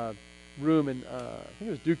sitting in a room in, I think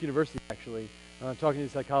it was Duke University actually, talking to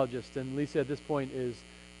these psychologists. And Lisa at this point is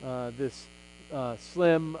this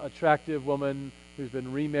slim, attractive woman who's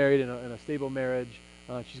been remarried in a stable marriage.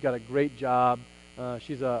 She's got a great job. I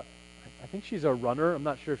think she's a runner. I'm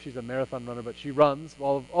not sure if she's a marathon runner, but she runs.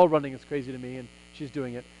 All running is crazy to me, and she's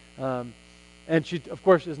doing it. And she, of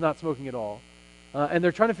course, is not smoking at all. And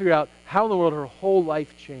they're trying to figure out how in the world her whole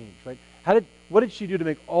life changed, right? What did she do to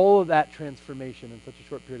make all of that transformation in such a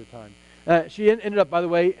short period of time? She ended up, by the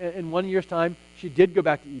way, in 1 year's time, she did go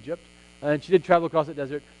back to Egypt, and she did travel across the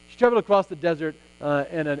desert. She traveled across the desert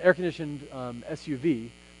in an air-conditioned SUV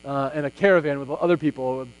and a caravan with other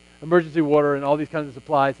people, with emergency water and all these kinds of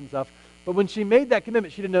supplies and stuff. But when she made that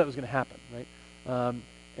commitment, she didn't know that was going to happen, right?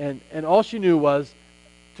 And all she knew was,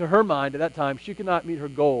 to her mind at that time, she could not meet her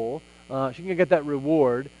goal. She can get that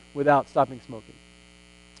reward without stopping smoking.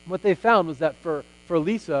 What they found was that for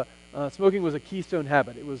Lisa, smoking was a keystone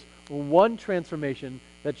habit. It was one transformation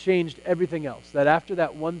that changed everything else. That after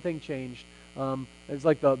that one thing changed, it's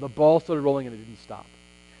like the ball started rolling and it didn't stop.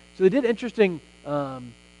 So they did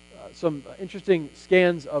some interesting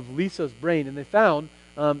scans of Lisa's brain, and they found,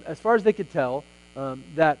 as far as they could tell,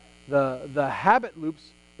 that the habit loops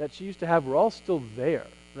that she used to have were all still there.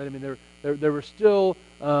 Right? I mean, there were still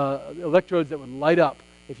electrodes that would light up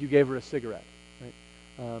if you gave her a cigarette.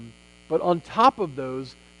 Right? But on top of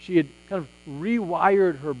those, she had kind of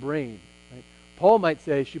rewired her brain. Right? Paul might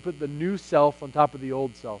say she put the new self on top of the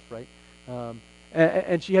old self, right?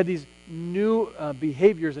 And she had these new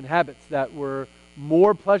behaviors and habits that were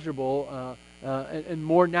more pleasurable and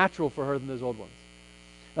more natural for her than those old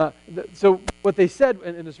ones. So what they said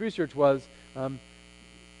in this research was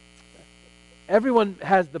everyone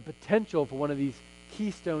has the potential for one of these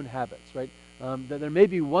keystone habits, right? That there may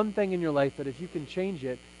be one thing in your life that if you can change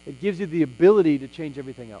it, it gives you the ability to change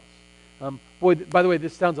everything else. By the way,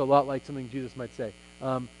 this sounds a lot like something Jesus might say.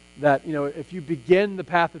 That, if you begin the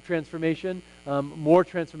path of transformation, more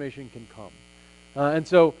transformation can come. And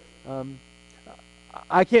so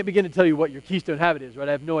I can't begin to tell you what your keystone habit is, right?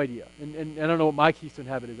 I have no idea. And I don't know what my keystone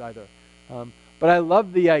habit is either. But I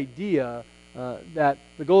love the idea that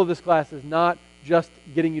the goal of this class is not just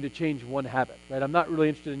getting you to change one habit, right? I'm not really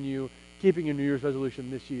interested in you keeping your New Year's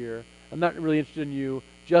resolution this year. I'm not really interested in you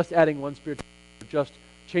just adding one spiritual habit, just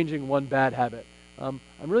changing one bad habit. I'm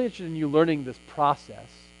really interested in you learning this process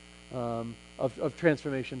of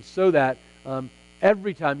transformation so that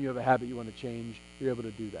every time you have a habit you want to change, you're able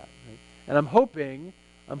to do that. Right? And I'm hoping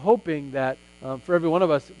that for every one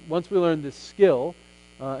of us, once we learn this skill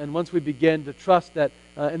and once we begin to trust that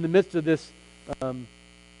in the midst of this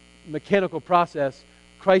mechanical process,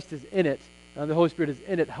 Christ is in it, the Holy Spirit is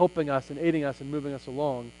in it, helping us and aiding us and moving us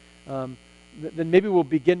along, then maybe we'll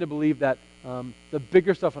begin to believe that the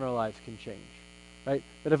bigger stuff in our lives can change. Right?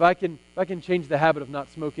 That if I can change the habit of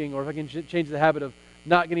not smoking, or if I can change the habit of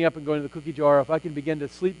not getting up and going to the cookie jar, if I can begin to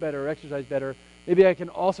sleep better or exercise better, maybe I can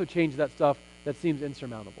also change that stuff that seems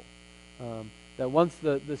insurmountable. That once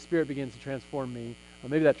the Spirit begins to transform me,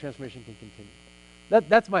 maybe that transformation can continue.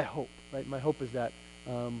 That's my hope. Right? My hope is that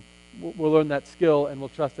we'll learn that skill and we'll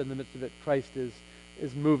trust that in the midst of it, Christ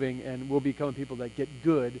is moving, and we'll become people that get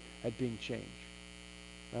good at being changed.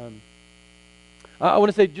 I want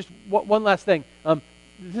to say just one last thing.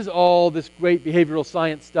 This is all this great behavioral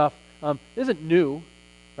science stuff. It isn't new,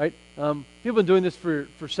 right? People have been doing this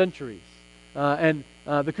for centuries. And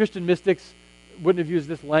the Christian mystics wouldn't have used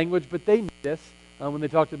this language, but they knew this when they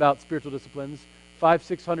talked about spiritual disciplines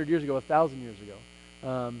 500-600 years ago, 1,000 years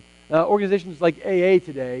ago. Organizations like AA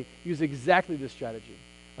today use exactly this strategy.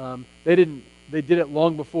 They did it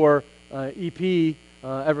long before EP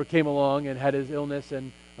ever came along and had his illness,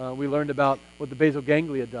 and we learned about what the Basil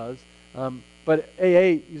Ganglia does. But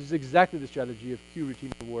AA uses exactly the strategy of cue,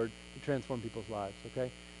 routine, reward to transform people's lives,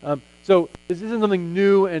 okay? So this isn't something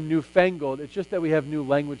new and newfangled. It's just that we have new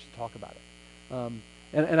language to talk about it.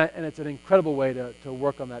 And it's an incredible way to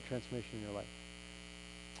work on that transformation in your life.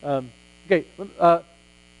 Okay,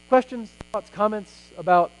 questions, thoughts, comments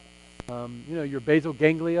about your basal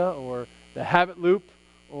ganglia or the habit loop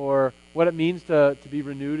or what it means to be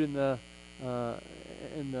renewed in the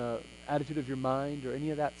attitude of your mind or any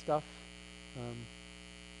of that stuff? What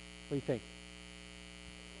do you think?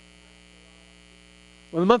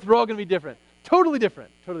 Well, the month we're all going to be different. Totally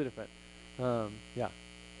different. Totally different. Yeah.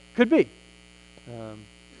 Could be.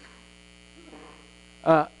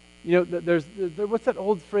 There's what's that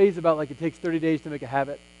old phrase about, like, it takes 30 days to make a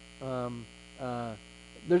habit?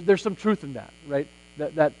 There's some truth in that, right?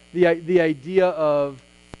 That the idea of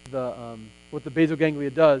what the basal ganglia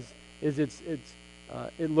does is it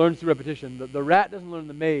learns through repetition. The rat doesn't learn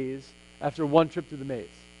the maze after one trip through the maze,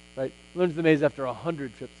 right? It learns the maze after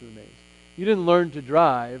 100 trips through the maze. You didn't learn to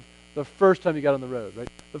drive the first time you got on the road, right?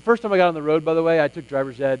 The first time I got on the road, by the way, I took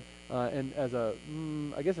driver's ed and as a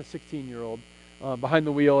 16-year-old behind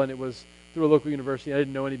the wheel, and it was through a local university. I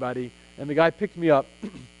didn't know anybody, and the guy picked me up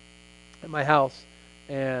at my house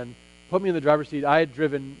and put me in the driver's seat. I had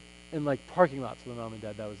driven in like parking lots with my mom and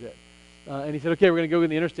dad. That was it. And he said, okay, we're going to go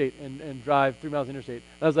in the interstate and drive 3 miles interstate.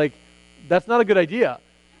 And I was like, that's not a good idea.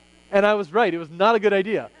 And I was right. It was not a good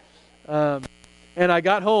idea. And I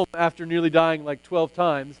got home after nearly dying like 12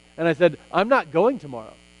 times, and I said, I'm not going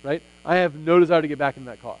tomorrow, right? I have no desire to get back in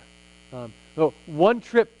that car. So one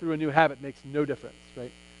trip through a new habit makes no difference,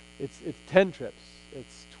 right? It's 10 trips.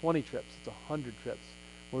 It's 20 trips. It's 100 trips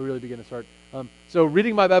where we really begin to start. So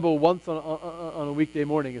reading my Bible once on a weekday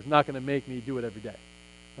morning is not going to make me do it every day.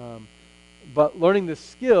 But learning this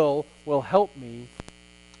skill will help me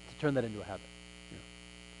to turn that into a habit.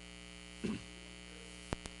 Yeah.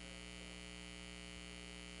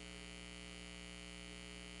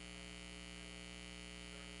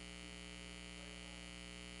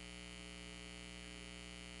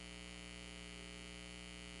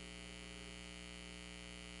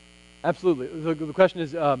 Absolutely. The question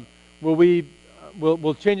is,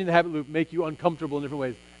 will changing the habit loop make you uncomfortable in different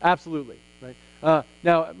ways? Absolutely. Right.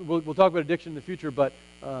 Now we'll talk about addiction in the future, but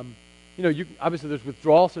obviously there's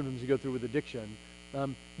withdrawal symptoms you go through with addiction.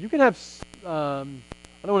 You can have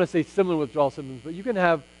I don't want to say similar withdrawal symptoms, but you can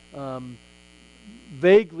have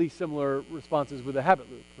vaguely similar responses with a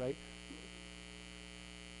habit loop, right?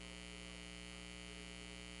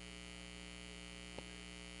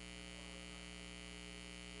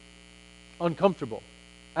 Uncomfortable.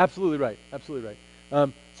 Absolutely right. Absolutely right.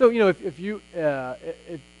 So, if you, there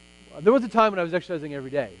was a time when I was exercising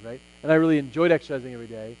every day, right? And I really enjoyed exercising every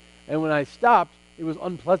day. And when I stopped, it was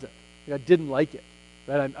unpleasant. Like, I didn't like it,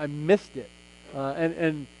 right? I missed it.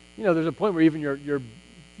 And there's a point where even you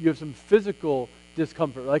have some physical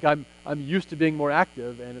discomfort. Like I'm used to being more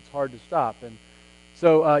active, and it's hard to stop. And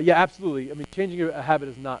so, yeah, absolutely. I mean, changing a habit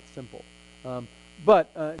is not simple. But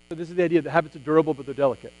so this is the idea that habits are durable, but they're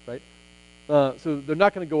delicate, right? So they're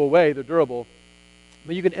not going to go away. They're durable,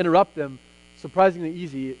 but you can interrupt them surprisingly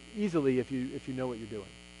easily if you know what you're doing.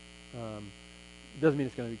 Doesn't mean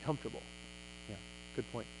it's going to be comfortable. Yeah,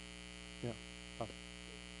 good point. Yeah. Oh.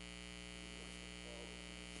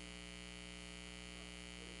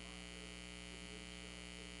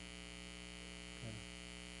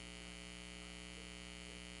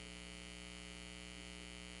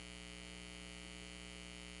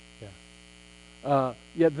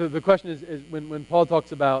 Yeah, the question is when Paul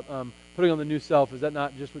talks about putting on the new self, is that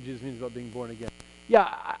not just what Jesus means about being born again?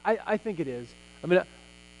 Yeah, I think it is. I mean,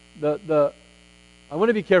 I want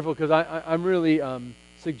to be careful because I'm really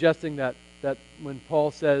suggesting that when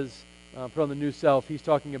Paul says put on the new self, he's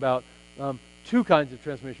talking about two kinds of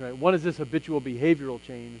transformation, right? One is this habitual behavioral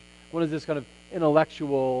change. One is this kind of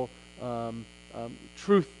intellectual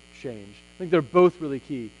truth change. I think they're both really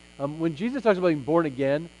key. When Jesus talks about being born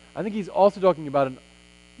again, I think he's also talking about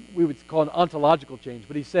we would call an ontological change,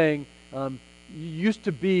 but he's saying you used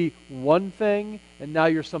to be one thing and now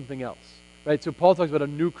you're something else, right? So Paul talks about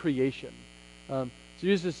a new creation. So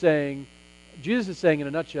Jesus is saying in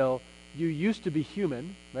a nutshell, you used to be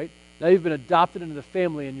human, right? Now you've been adopted into the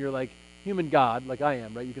family and you're like human God, like I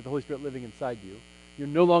am, right? You get the Holy Spirit living inside you. You're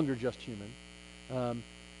no longer just human.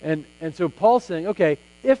 And so Paul's saying, okay,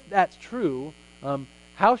 if that's true,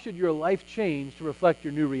 how should your life change to reflect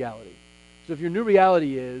your new reality? So if your new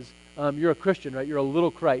reality is you're a Christian, right? You're a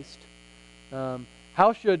little Christ.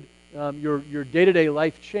 How should your day-to-day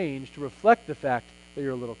life change to reflect the fact that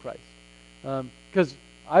you're a little Christ? Because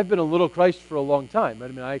I've been a little Christ for a long time, right?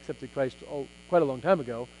 I mean, I accepted Christ quite a long time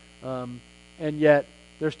ago, and yet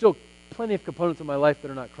there's still plenty of components of my life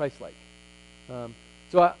that are not Christ-like.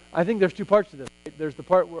 So I think there's two parts to this. Right? There's the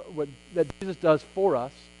part that Jesus does for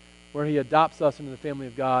us, where he adopts us into the family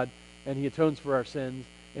of God, and he atones for our sins,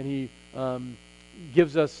 and he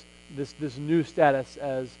gives us this new status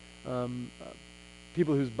as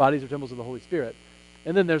people whose bodies are temples of the Holy Spirit.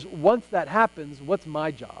 And then once that happens, what's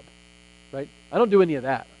my job? Right? I don't do any of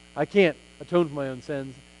that. I can't atone for my own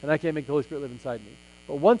sins, and I can't make the Holy Spirit live inside me.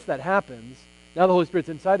 But once that happens, now the Holy Spirit's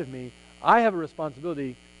inside of me, I have a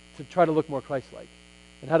responsibility to try to look more Christ-like.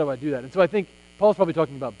 And how do I do that? And so I think Paul's probably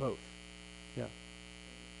talking about both. Yeah.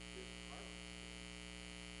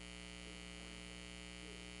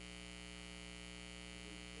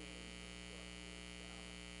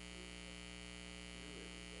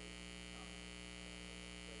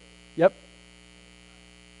 Yep.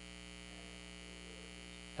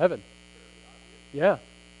 Heaven. Yeah.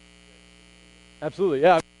 Absolutely.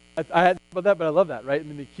 Yeah. I hadn't thought about that, but I love that, right? I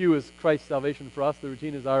mean, the cue is Christ's salvation for us. The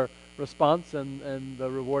routine is our response, and the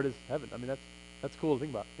reward is heaven. I mean, that's cool to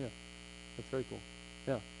think about. Yeah. That's very cool.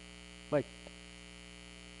 Yeah. Mike.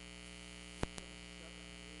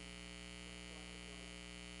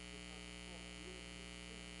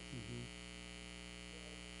 Mm-hmm.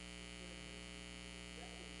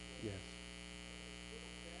 Yes.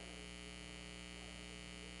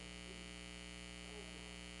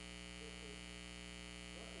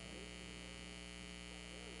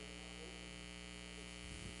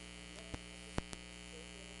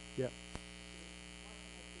 Yeah.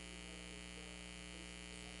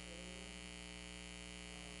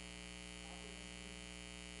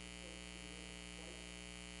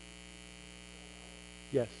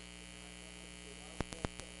 Yes.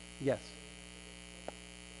 Yes.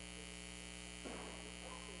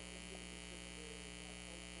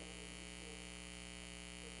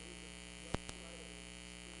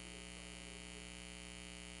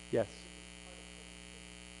 Yes.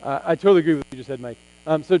 I totally agree with what you just said, Mike.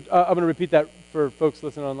 I'm going to repeat that for folks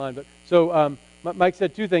listening online. But so Mike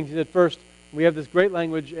said two things. He said, first, we have this great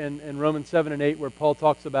language in Romans 7 and 8 where Paul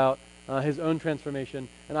talks about his own transformation.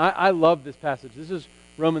 And I love this passage. This is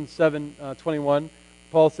Romans 7:21.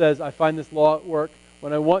 Paul says, I find this law at work.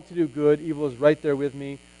 When I want to do good, evil is right there with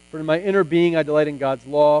me. For in my inner being I delight in God's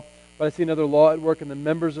law, but I see another law at work in the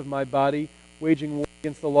members of my body, waging war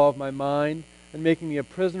against the law of my mind and making me a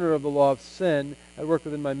prisoner of the law of sin at work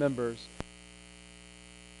within my members.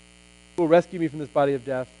 He will rescue me from this body of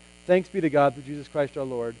death. Thanks be to God through Jesus Christ our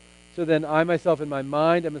Lord. So then I myself in my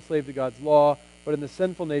mind am a slave to God's law, but in the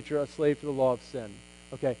sinful nature a slave to the law of sin.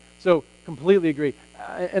 Okay, so completely agree.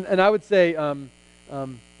 And I would say, I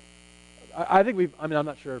think I'm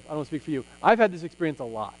not sure. I don't want to speak for you. I've had this experience a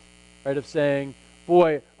lot, right, of saying,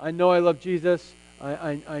 boy, I know I love Jesus.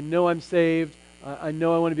 I know I'm saved. I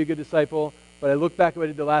know I want to be a good disciple. But I look back at what I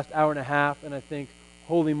did the last hour and a half, and I think,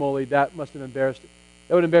 holy moly, that would embarrass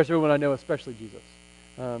everyone I know, especially Jesus.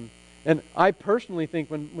 And I personally think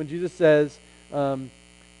when Jesus says, the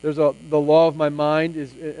law of my mind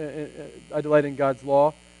is, I delight in God's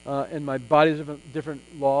law, and my body is a different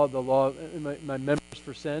law, the law in my members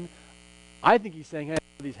for sin, I think he's saying, hey, I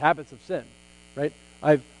have these habits of sin, right?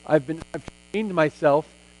 I've trained myself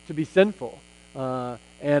to be sinful,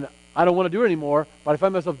 and I don't want to do it anymore, but I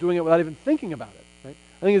find myself doing it without even thinking about it, right?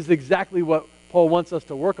 I think it's exactly what Paul wants us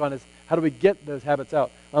to work on, is how do we get those habits out.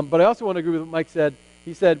 But I also want to agree with what Mike said.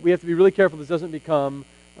 He said we have to be really careful this doesn't become,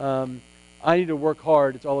 I need to work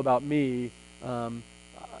hard, it's all about me, kind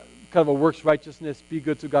of a works righteousness, be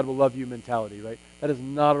good so God will love you mentality, right? That is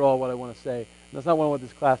not at all what I want to say. And that's not what I want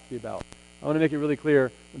this class to be about. I want to make it really clear,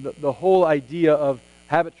 the whole idea of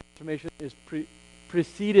habit transformation is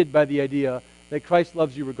preceded by the idea that Christ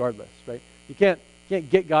loves you regardless, right? You can't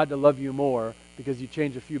get God to love you more because you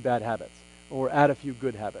change a few bad habits or add a few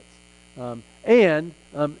good habits. And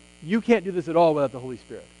you can't do this at all without the Holy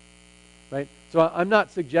Spirit, right? So I'm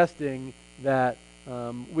not suggesting that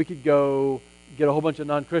we could go get a whole bunch of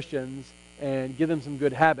non-Christians and give them some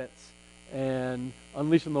good habits and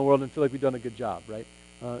unleash them in the world and feel like we've done a good job, right?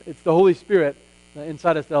 It's the Holy Spirit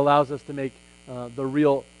inside us that allows us to make the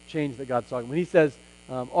real change that God's talking. When he says,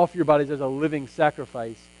 offer your bodies as a living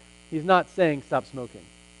sacrifice, he's not saying stop smoking,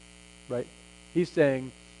 right? He's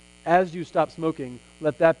saying, as you stop smoking,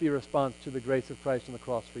 let that be a response to the grace of Christ on the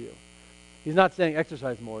cross for you. He's not saying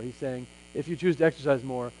exercise more. He's saying, if you choose to exercise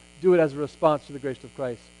more, do it as a response to the grace of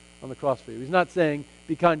Christ on the cross for you. He's not saying,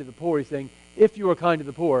 be kind to the poor. He's saying, if you are kind to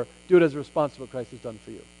the poor, do it as a response to what Christ has done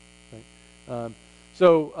for you. Right?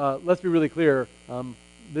 So let's be really clear.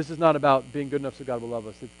 This is not about being good enough so God will love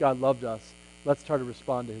us. It's God loved us. Let's try to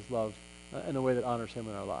respond to his love in a way that honors him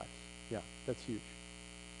in our lives. Yeah, that's huge.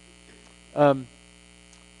 Tell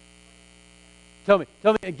me,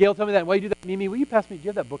 Gail, tell me that. And while you do that, Mimi, will you pass me, do you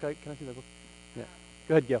have that book? Can I see that book? Yeah.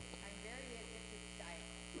 Go ahead, Gail. I'm very addicted to Diet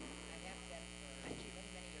Coke. I have been for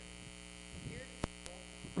many years. Years ago,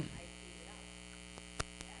 I ceded it out.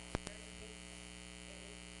 That's very tasty. It is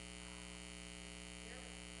terrible.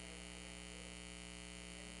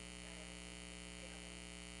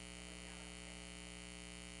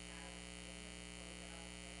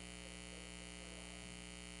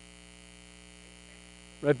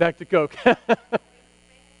 Right back to Coke.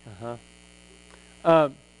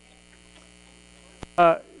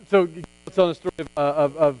 So telling a story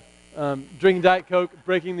of drinking Diet Coke,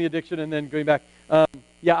 breaking the addiction, and then going back. I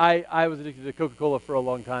was addicted to Coca-Cola for a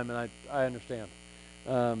long time, and I understand.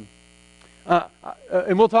 And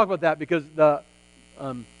we'll talk about that because I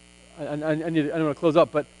don't want to close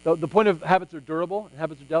up, but the point of habits are durable and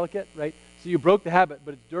habits are delicate, right? So you broke the habit,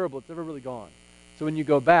 but it's durable. It's never really gone. So when you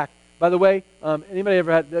go back, by the way, anybody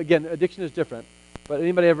ever had, again, addiction is different, but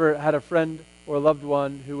anybody ever had a friend or a loved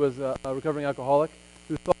one who was a recovering alcoholic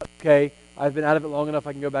who thought, okay, I've been out of it long enough,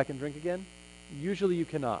 I can go back and drink again? Usually you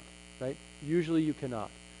cannot, right? Usually you cannot.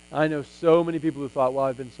 I know so many people who thought, well,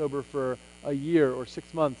 I've been sober for a year or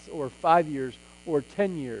 6 months or 5 years or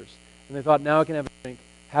 10 years, and they thought, now I can have a drink.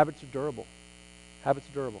 Habits are durable. Habits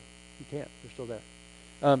are durable. You can't. They're still there.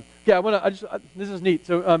 This is neat.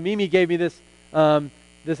 So Mimi gave me this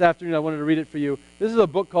this afternoon. I wanted to read it for you. This is a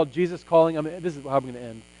book called Jesus Calling. This is how I'm going to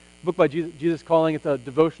end. A book by Jesus Calling. It's a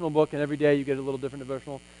devotional book, and every day you get a little different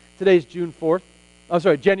devotional. Today's January 4th.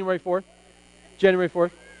 January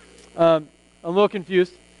 4th. I'm a little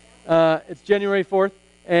confused. It's January 4th,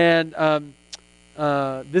 and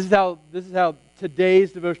this is how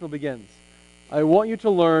today's devotional begins. I want you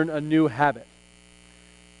to learn a new habit.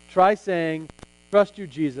 Try saying, "Trust you,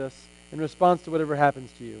 Jesus," in response to whatever happens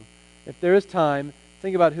to you. If there is time,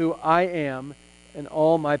 think about who I am and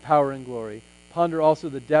all my power and glory. Ponder also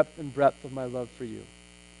the depth and breadth of my love for you.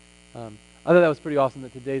 I thought that was pretty awesome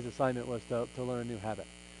that today's assignment was to learn a new habit.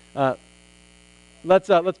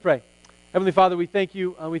 Let's pray. Heavenly Father, we thank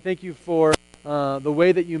you. We thank you for the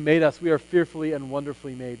way that you made us. We are fearfully and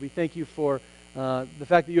wonderfully made. We thank you for the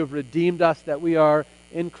fact that you have redeemed us, that we are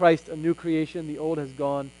in Christ a new creation. The old has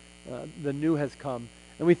gone, the new has come.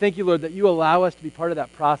 And we thank you, Lord, that you allow us to be part of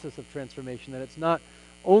that process of transformation, that it's not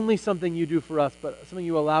only something you do for us, but something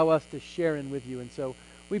you allow us to share in with you. And so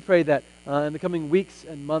we pray that in the coming weeks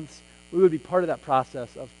and months, we would be part of that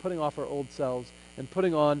process of putting off our old selves and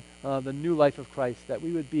putting on the new life of Christ, that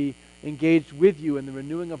we would be engaged with you in the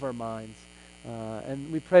renewing of our minds.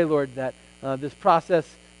 And we pray, Lord, that this process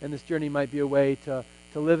and this journey might be a way to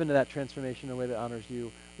live into that transformation in a way that honors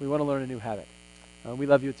you. We want to learn a new habit. We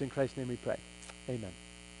love you. It's in Christ's name we pray. Amen.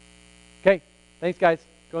 Okay, thanks, guys.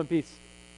 Go in peace.